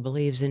someone who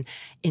believes in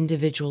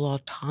individual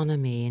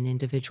autonomy and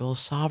individual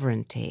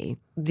sovereignty.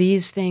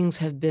 These things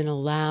have been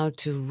allowed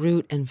to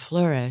root and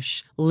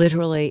flourish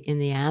literally in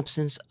the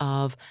absence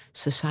of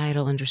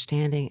societal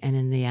understanding and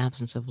in the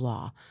absence of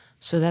law.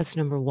 So that's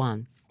number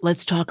one.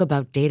 Let's talk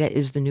about data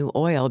is the new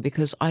oil,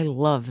 because I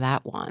love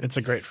that one. It's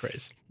a great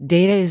phrase.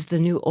 Data is the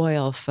new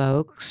oil,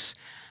 folks.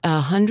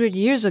 100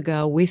 years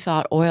ago, we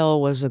thought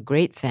oil was a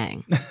great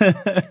thing.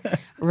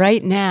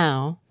 Right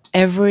now,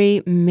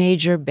 every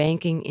major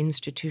banking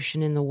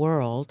institution in the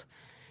world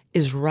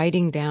is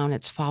writing down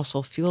its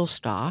fossil fuel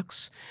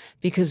stocks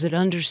because it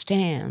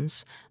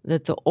understands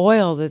that the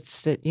oil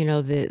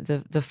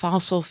the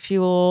fossil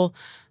fuel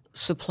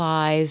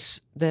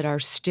supplies that are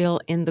still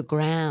in the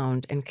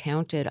ground and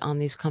counted on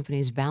these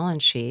companies'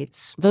 balance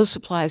sheets, those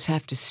supplies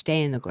have to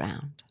stay in the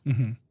ground.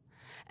 Mm-hmm.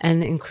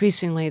 And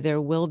increasingly, there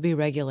will be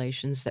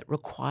regulations that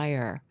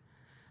require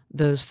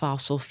those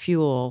fossil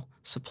fuel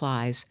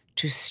supplies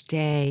to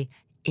stay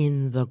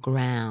in the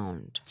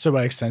ground. So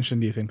by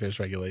extension, do you think there's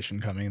regulation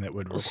coming that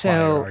would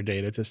require our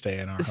data to stay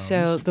in our homes?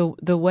 So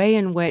the way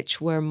in which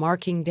we're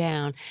marking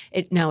down,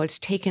 it's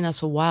taken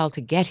us a while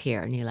to get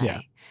here, Nilay. Yeah.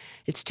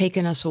 It's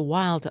taken us a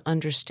while to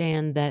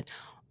understand that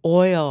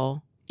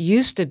oil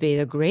used to be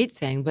the great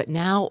thing, but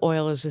now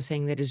oil is the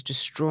thing that is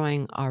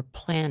destroying our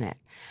planet.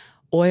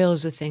 Oil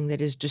is the thing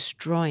that is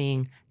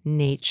destroying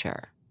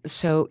nature.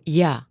 So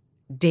yeah,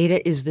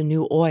 data is the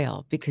new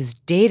oil, because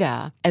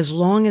data, as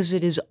long as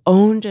it is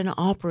owned and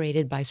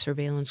operated by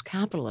surveillance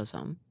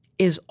capitalism,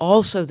 is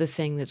also the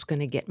thing that's going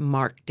to get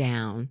marked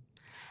down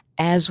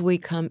as we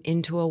come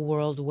into a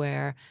world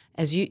where,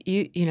 as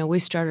we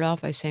started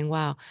off by saying,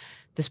 wow,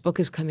 this book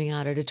is coming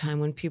out at a time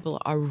when people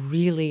are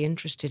really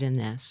interested in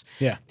this.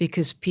 Yeah.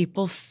 Because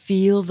people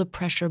feel the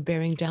pressure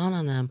bearing down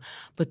on them,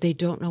 but they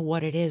don't know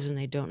what it is and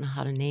they don't know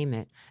how to name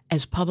it.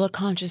 As public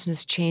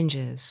consciousness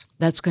changes,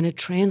 that's going to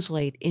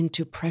translate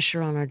into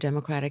pressure on our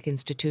democratic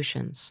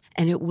institutions,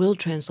 and it will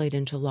translate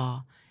into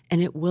law,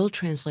 and it will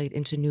translate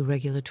into new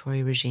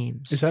regulatory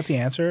regimes. Is that the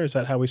answer? Is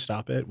that how we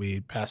stop it? We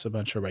pass a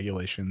bunch of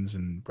regulations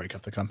and break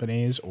up the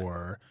companies,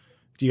 or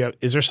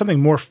is there something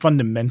more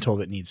fundamental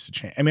that needs to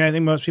change? I mean, I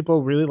think most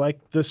people really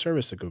like the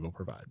service that Google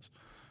provides.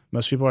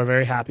 Most people are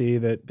very happy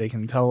that they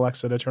can tell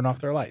Alexa to turn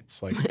off their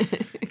lights. Like,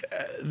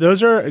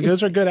 those are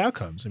good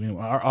outcomes. I mean,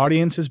 our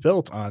audience is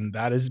built on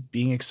that as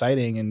being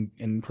exciting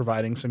and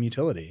providing some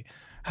utility.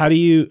 How do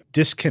you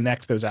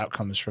disconnect those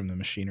outcomes from the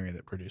machinery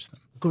that produced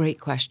them?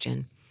 Great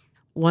question.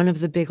 One of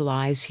the big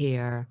lies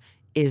here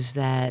is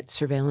that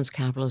surveillance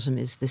capitalism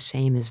is the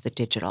same as the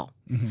digital.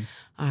 Mm-hmm.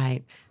 All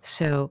right.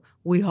 So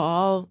we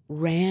all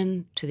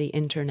ran to the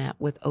internet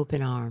with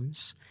open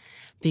arms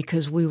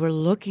because we were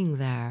looking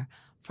there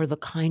for the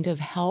kind of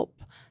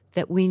help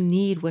that we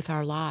need with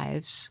our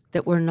lives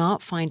that we're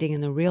not finding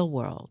in the real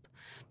world,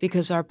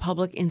 because our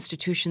public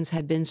institutions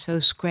have been so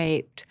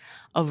scraped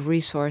of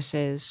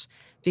resources,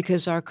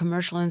 because our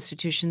commercial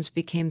institutions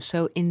became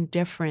so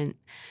indifferent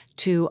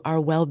to our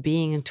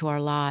well-being and to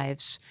our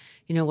lives.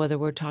 Whether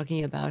we're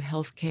talking about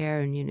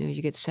healthcare and,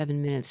 you get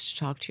 7 minutes to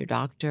talk to your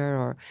doctor,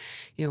 or,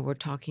 we're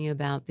talking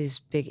about these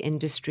big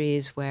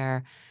industries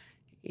where,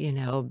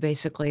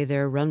 basically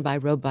they're run by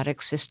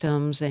robotic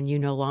systems and you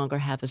no longer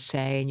have a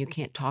say and you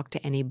can't talk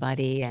to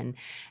anybody and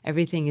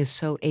everything is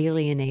so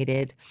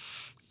alienated.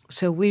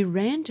 So we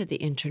ran to the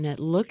internet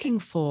looking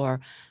for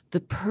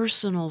the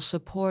personal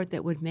support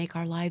that would make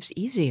our lives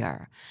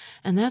easier.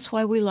 And that's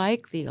why we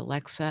like the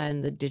Alexa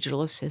and the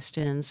digital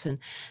assistants and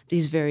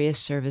these various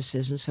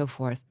services and so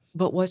forth.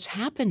 But what's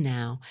happened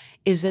now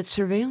is that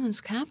surveillance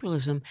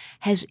capitalism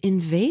has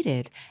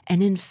invaded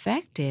and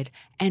infected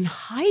and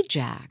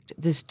hijacked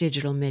this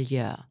digital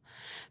milieu.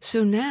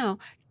 So now,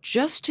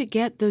 just to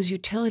get those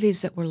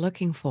utilities that we're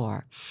looking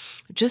for,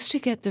 just to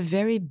get the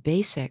very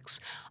basics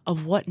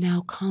of what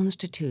now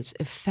constitutes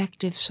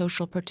effective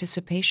social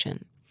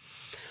participation,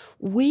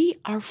 we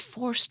are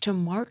forced to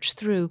march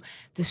through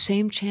the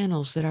same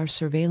channels that our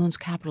surveillance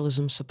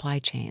capitalism supply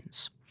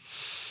chains.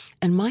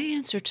 And my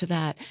answer to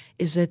that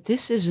is that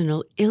this is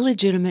an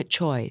illegitimate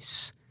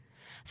choice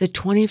that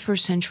 21st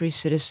century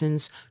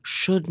citizens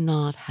should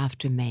not have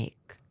to make.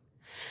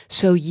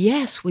 So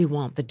yes, we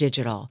want the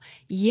digital.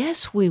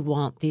 Yes, we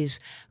want these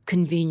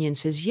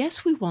conveniences.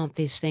 Yes, we want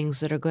these things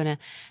that are going to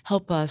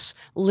help us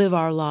live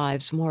our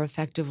lives more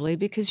effectively,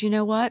 because you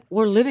know what?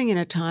 We're living in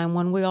a time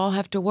when we all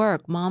have to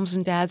work. Moms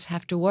and dads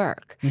have to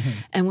work. Mm-hmm.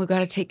 And we've got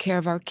to take care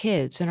of our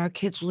kids. And our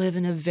kids live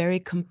in a very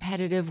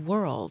competitive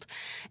world.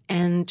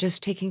 And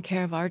just taking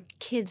care of our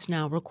kids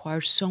now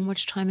requires so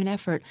much time and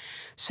effort.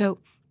 So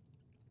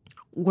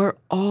we're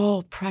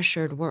all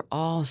pressured. We're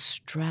all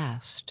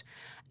stressed.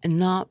 And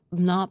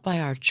not by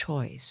our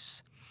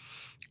choice.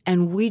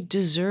 And we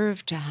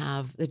deserve to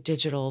have the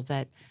digital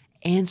that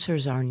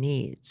answers our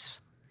needs,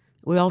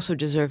 We also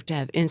deserve to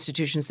have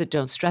institutions that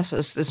don't stress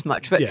us this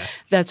much, but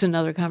that's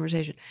another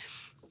conversation.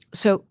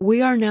 So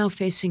we are now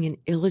facing an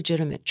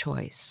illegitimate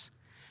choice.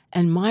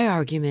 And my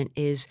argument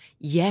is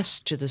yes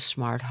to the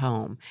smart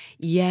home,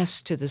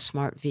 yes to the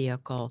smart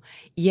vehicle,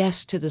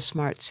 yes to the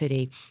smart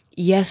city,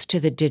 yes to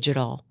the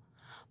digital,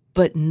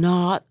 but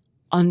not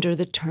under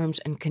the terms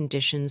and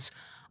conditions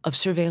of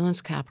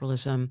surveillance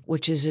capitalism,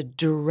 which is a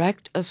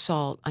direct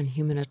assault on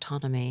human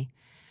autonomy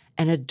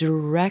and a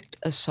direct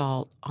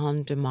assault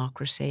on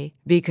democracy,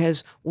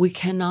 because we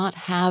cannot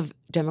have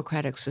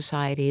democratic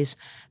societies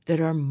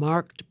that are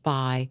marked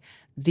by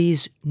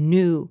these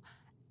new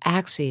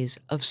axes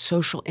of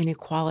social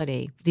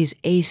inequality, these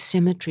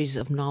asymmetries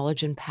of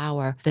knowledge and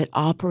power that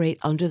operate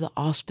under the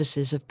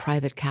auspices of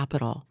private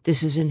capital.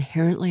 This is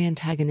inherently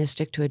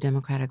antagonistic to a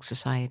democratic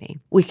society.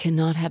 We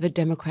cannot have a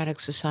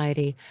democratic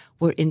society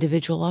where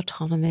individual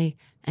autonomy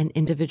and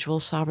individual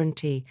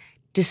sovereignty,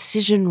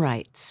 decision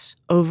rights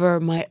over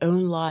my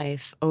own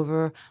life,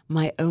 over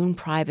my own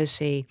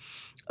privacy,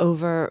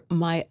 over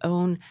my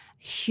own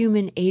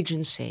human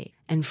agency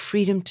and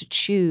freedom to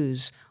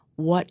choose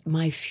what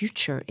my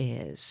future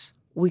is.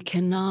 We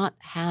cannot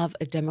have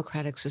a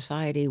democratic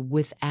society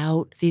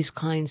without these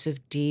kinds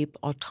of deep,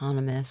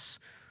 autonomous,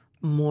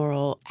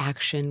 moral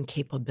action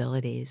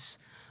capabilities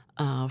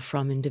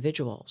from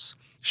individuals.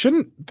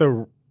 Shouldn't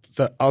the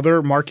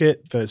other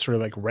market, the sort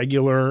of like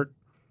regular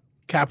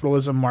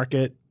capitalism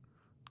market,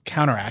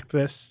 counteract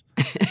this?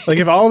 Like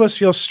if all of us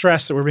feel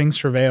stressed that we're being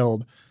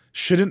surveilled,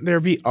 shouldn't there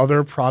be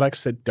other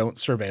products that don't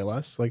surveil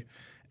us? Like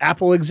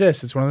Apple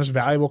exists. It's one of the most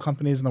valuable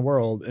companies in the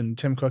world. And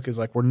Tim Cook is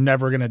like, we're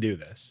never going to do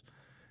this.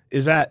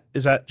 Is that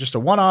just a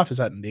one-off? Is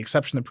that the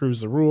exception that proves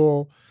the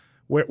rule?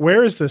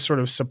 Where is the sort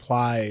of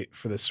supply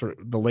for this sort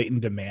of the latent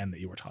demand that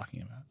you were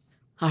talking about?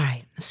 All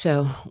right.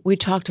 So we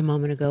talked a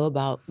moment ago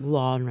about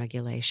law and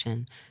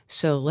regulation.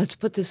 So let's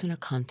put this in a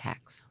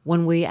context.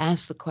 When we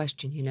ask the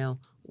question,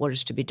 what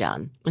is to be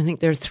done? I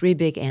think there are three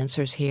big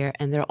answers here,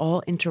 and they're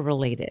all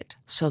interrelated.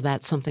 So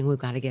that's something we've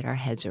got to get our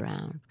heads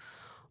around.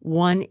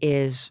 One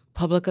is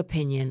public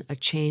opinion, a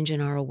change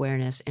in our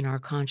awareness, in our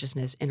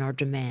consciousness, in our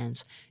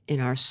demands, in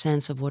our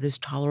sense of what is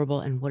tolerable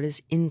and what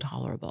is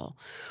intolerable.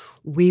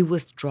 We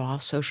withdraw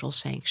social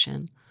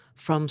sanction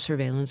from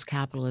surveillance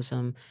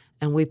capitalism,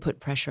 and we put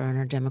pressure on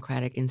our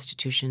democratic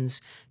institutions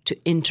to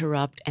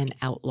interrupt and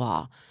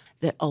outlaw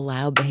that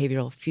allow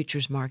behavioral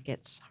futures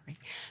markets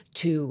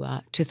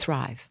to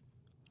thrive.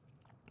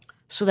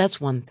 So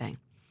that's one thing.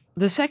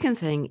 The second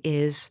thing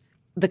is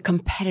the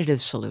competitive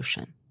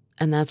solution.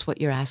 And that's what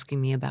you're asking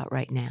me about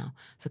right now,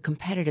 the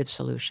competitive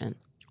solution.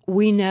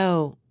 We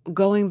know,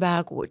 going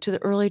back to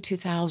the early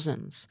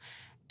 2000s,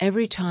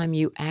 every time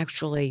you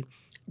actually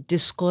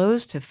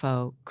disclose to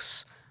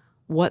folks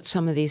what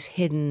some of these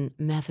hidden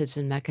methods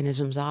and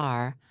mechanisms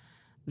are,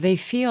 they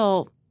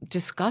feel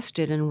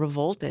disgusted and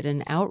revolted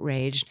and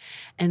outraged,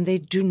 and they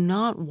do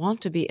not want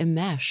to be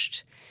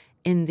enmeshed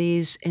in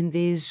these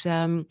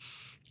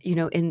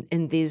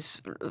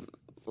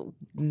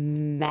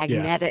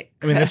magnetic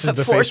I mean, this is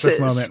the forces. Facebook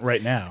moment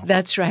right now.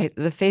 That's right.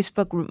 The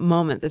Facebook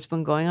moment that's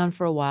been going on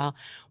for a while.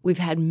 We've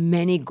had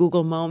many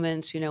Google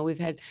moments. We've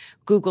had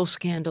Google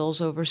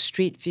scandals over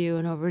Street View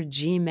and over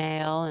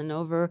Gmail and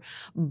over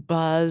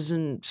Buzz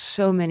and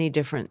so many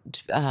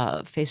different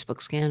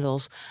Facebook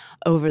scandals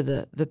over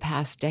the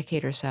past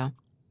decade or so.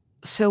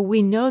 So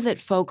we know that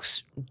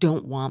folks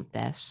don't want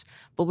this,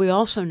 but we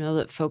also know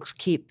that folks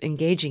keep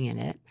engaging in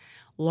it,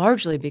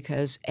 largely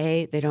because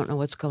A, they don't know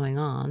what's going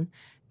on,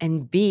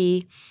 and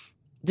B,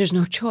 there's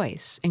no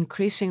choice.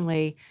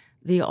 Increasingly,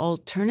 the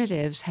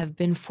alternatives have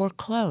been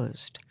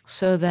foreclosed,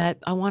 so that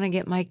I want to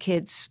get my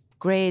kids'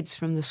 grades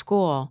from the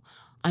school,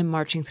 I'm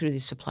marching through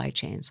these supply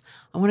chains.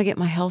 I want to get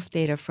my health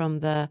data from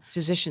the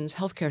physician's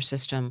healthcare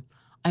system,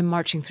 I'm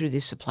marching through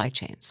these supply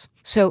chains.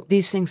 So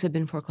these things have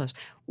been foreclosed.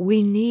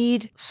 We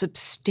need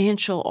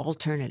substantial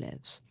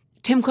alternatives.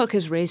 Tim Cook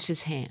has raised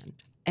his hand,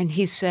 and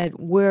he said,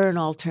 we're an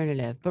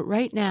alternative. But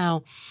right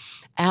now,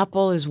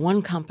 Apple is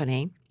one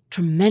company,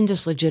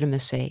 tremendous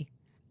legitimacy.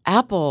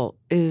 Apple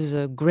is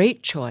a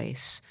great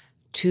choice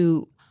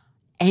to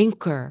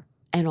anchor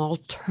an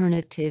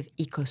alternative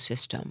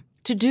ecosystem.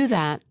 To do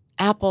that,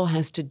 Apple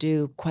has to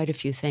do quite a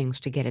few things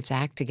to get its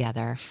act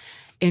together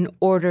in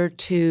order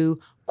to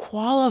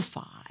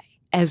qualify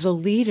as a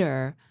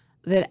leader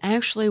that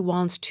actually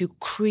wants to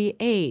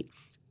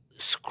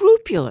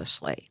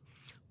scrupulously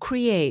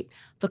create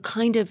the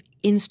kind of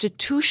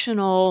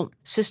institutional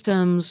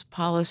systems,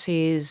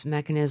 policies,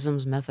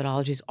 mechanisms,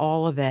 methodologies,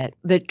 all of it,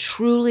 that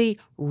truly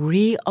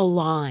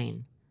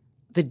realign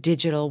the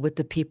digital with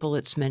the people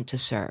it's meant to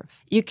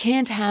serve. You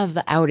can't have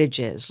the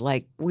outages,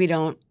 like we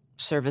don't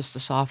service the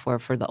software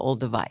for the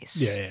old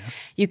device. Yeah.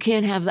 You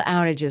can't have the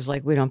outages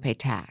like we don't pay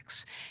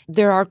tax.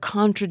 There are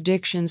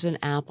contradictions in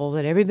Apple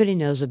that everybody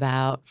knows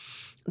about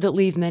that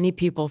leave many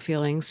people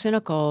feeling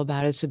cynical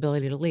about its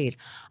ability to lead.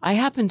 I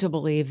happen to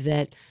believe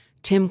that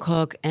Tim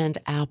Cook and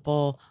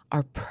Apple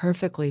are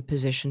perfectly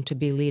positioned to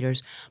be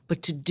leaders,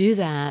 but to do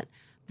that,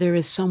 there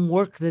is some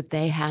work that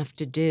they have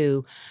to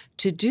do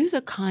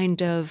the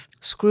kind of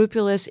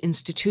scrupulous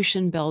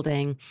institution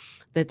building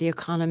that the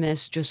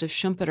economist Joseph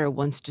Schumpeter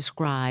once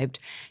described,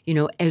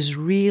 as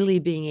really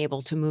being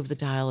able to move the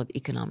dial of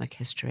economic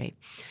history.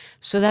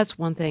 So that's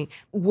one thing.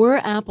 Were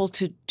Apple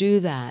to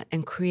do that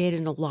and create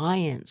an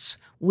alliance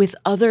with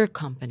other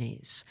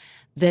companies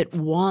that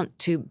want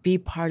to be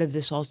part of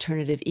this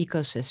alternative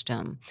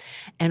ecosystem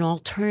and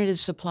alternative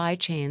supply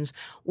chains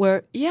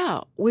where,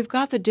 we've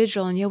got the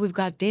digital and we've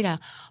got data,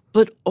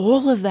 but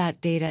all of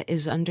that data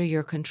is under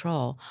your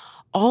control.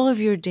 All of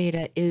your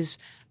data is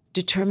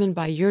determined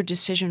by your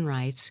decision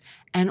rights,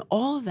 and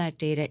all of that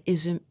data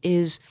is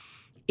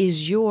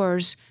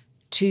yours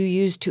to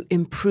use to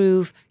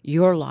improve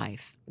your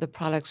life, the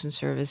products and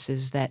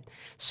services that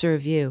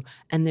serve you.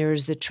 And there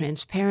is the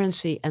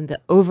transparency and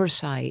the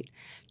oversight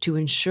to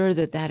ensure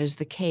that that is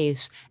the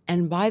case.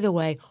 And by the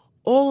way,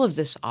 all of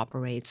this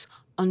operates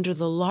under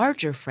the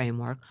larger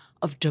framework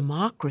of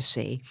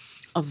democracy,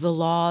 of the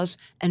laws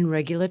and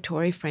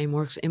regulatory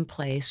frameworks in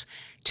place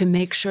to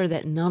make sure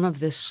that none of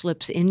this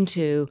slips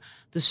into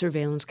the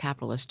surveillance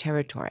capitalist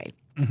territory,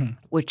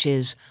 which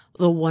is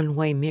the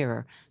one-way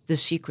mirror, the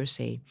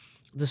secrecy,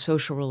 the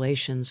social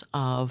relations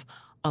of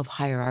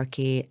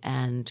hierarchy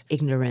and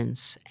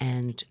ignorance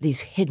and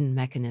these hidden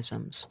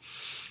mechanisms.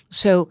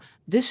 So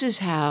this is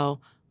how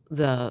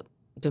the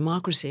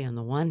democracy on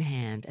the one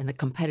hand and the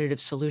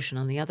competitive solution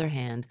on the other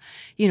hand,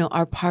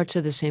 are parts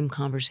of the same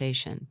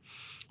conversation.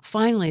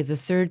 Finally, the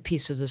third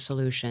piece of the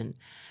solution,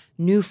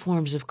 new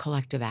forms of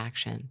collective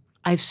action.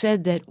 I've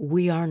said that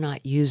we are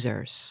not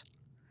users.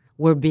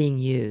 We're being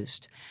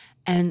used.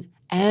 And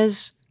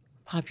as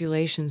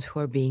populations who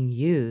are being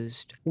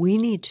used, we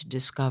need to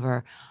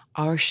discover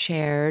our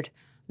shared,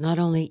 not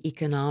only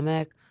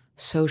economic,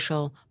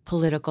 social,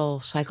 political,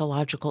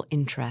 psychological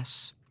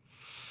interests,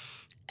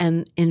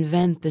 and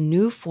invent the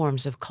new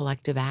forms of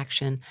collective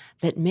action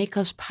that make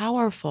us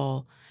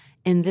powerful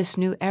in this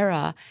new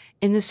era,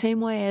 in the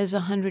same way as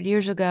 100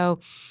 years ago,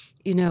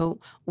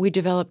 we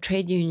developed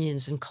trade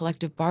unions and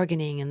collective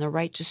bargaining and the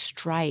right to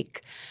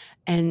strike.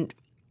 And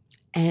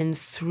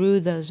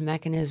through those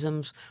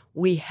mechanisms,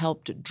 we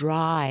helped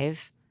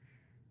drive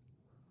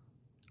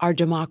our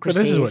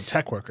democracies this is what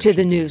tech workers to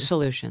the should new do.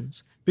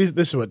 solutions.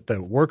 This is what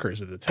the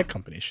workers at the tech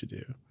companies should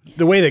do.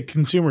 The way that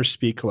consumers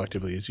speak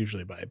collectively is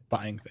usually by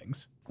buying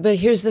things. But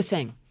here's the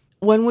thing.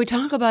 When we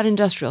talk about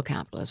industrial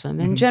capitalism,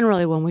 and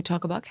generally when we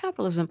talk about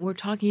capitalism, we're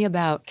talking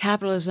about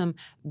capitalism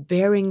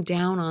bearing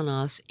down on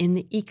us in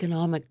the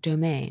economic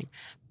domain,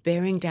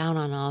 bearing down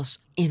on us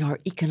in our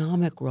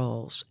economic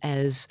roles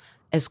as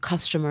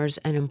customers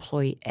and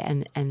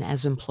and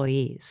as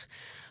employees.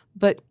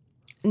 But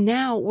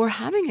now we're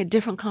having a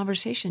different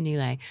conversation,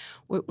 Nilay.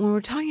 When we're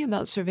talking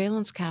about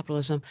surveillance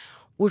capitalism,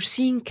 we're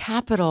seeing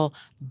capital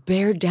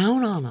bear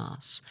down on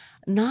us,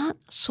 not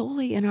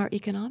solely in our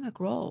economic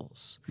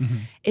roles.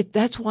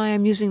 That's why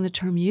I'm using the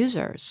term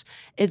users.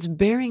 It's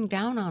bearing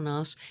down on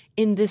us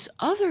in this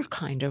other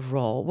kind of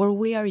role where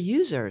we are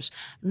users,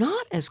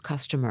 not as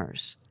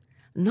customers,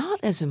 not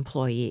as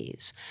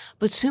employees,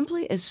 but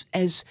simply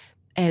as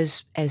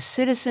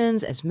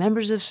citizens, as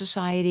members of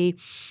society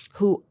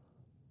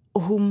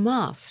who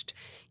must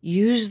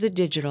use the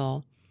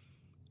digital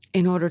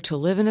in order to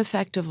live an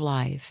effective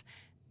life.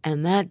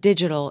 And that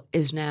digital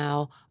is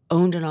now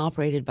owned and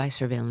operated by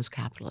surveillance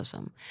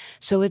capitalism.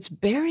 So it's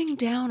bearing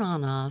down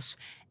on us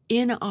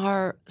in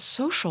our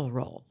social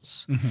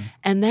roles.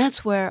 And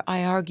that's where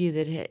I argue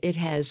that it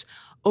has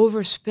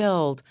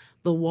overspilled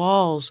the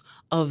walls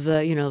of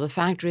the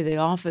factory, the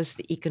office,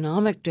 the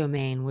economic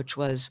domain, which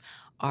was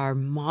our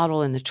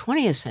model in the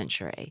 20th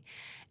century.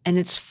 And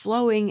it's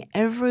flowing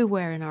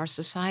everywhere in our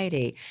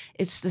society.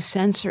 It's the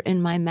sensor in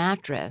my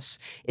mattress.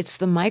 It's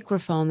the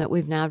microphone that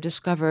we've now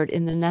discovered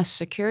in the Nest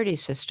security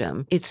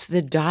system. It's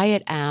the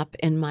diet app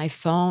in my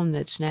phone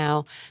that's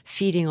now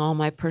feeding all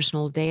my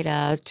personal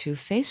data to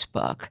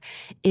Facebook.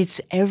 It's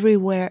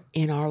everywhere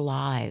in our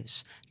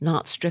lives,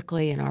 not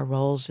strictly in our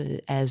roles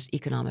as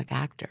economic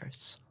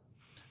actors.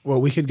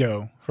 Well, we could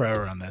go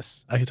forever on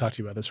this. I could talk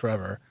to you about this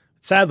forever.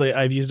 Sadly,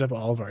 I've used up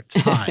all of our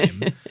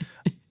time.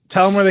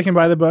 Tell them where they can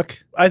buy the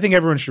book. I think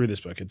everyone should read this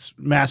book. It's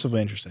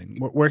massively interesting.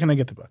 Where can I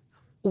get the book?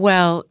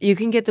 Well, you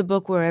can get the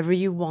book wherever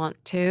you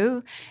want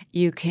to.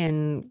 You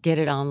can get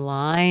it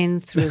online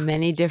through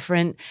many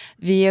different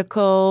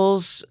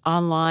vehicles,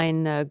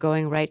 online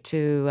going right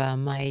to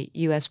my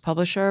U.S.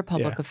 publisher,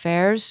 Public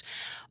Affairs,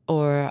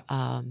 or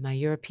my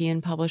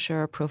European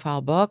publisher,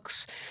 Profile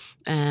Books.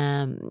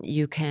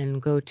 You can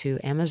go to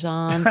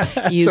Amazon.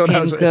 You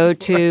can go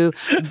to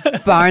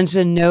Barnes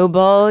 &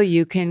 Noble.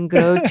 You can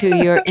go to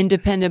your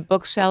independent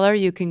bookseller.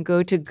 You can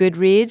go to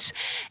Goodreads.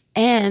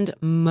 And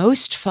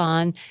most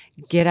fun,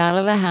 get out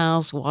of the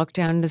house, walk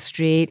down the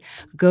street,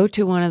 go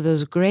to one of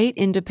those great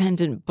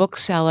independent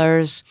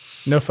booksellers.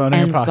 No phone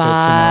in your pocket,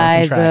 so no one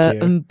can track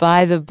you. And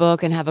buy the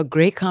book and have a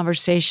great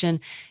conversation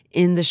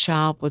in the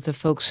shop with the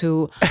folks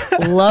who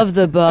love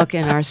the book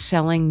and are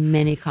selling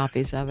many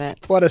copies of it.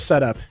 What a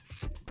setup.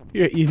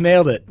 You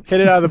nailed it.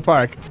 Hit it out of the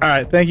park. All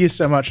right. Thank you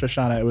so much,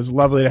 Shoshana. It was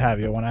lovely to have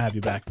you. I want to have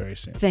you back very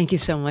soon. Thank you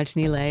so much,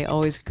 Nilay.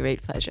 Always a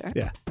great pleasure.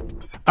 Yeah.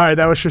 All right.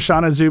 That was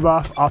Shoshana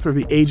Zuboff, author of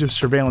The Age of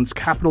Surveillance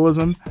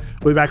Capitalism.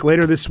 We'll be back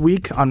later this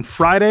week on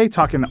Friday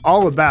talking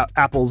all about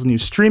Apple's new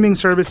streaming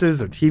services,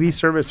 their TV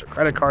service, their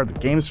credit card, the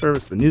game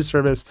service, the news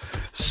service.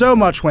 So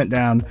much went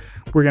down.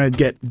 We're going to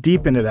get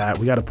deep into that.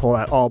 We got to pull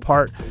that all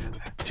apart.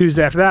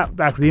 Tuesday after that,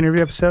 back with the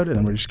interview episode, and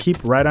then we'll just keep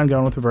right on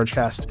going with the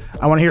Vergecast.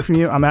 I want to hear from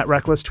you. I'm at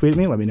Reckless. Tweet at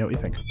me. Let me know what you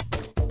think.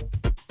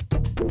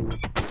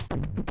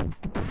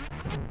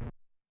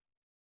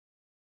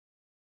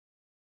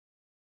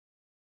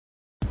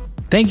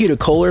 Thank you to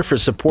Kohler for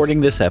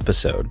supporting this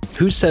episode.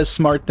 Who says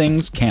smart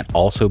things can't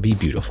also be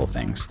beautiful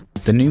things?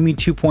 The NUMI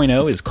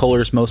 2.0 is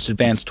Kohler's most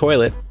advanced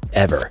toilet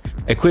ever.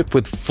 Equipped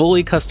with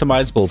fully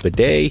customizable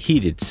bidet,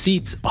 heated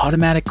seats,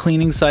 automatic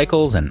cleaning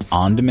cycles, and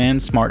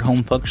on-demand smart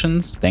home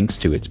functions thanks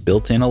to its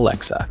built-in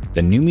Alexa.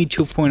 The NUMI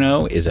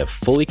 2.0 is a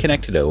fully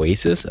connected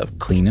oasis of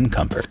clean and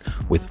comfort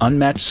with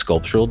unmatched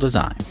sculptural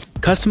design.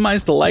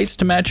 Customize the lights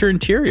to match your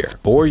interior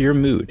or your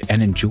mood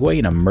and enjoy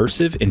an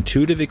immersive,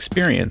 intuitive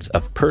experience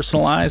of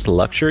personalized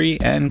luxury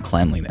and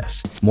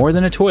cleanliness. More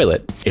than a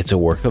toilet, it's a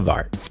work of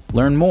art.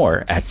 Learn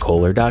more at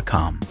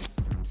Kohler.com.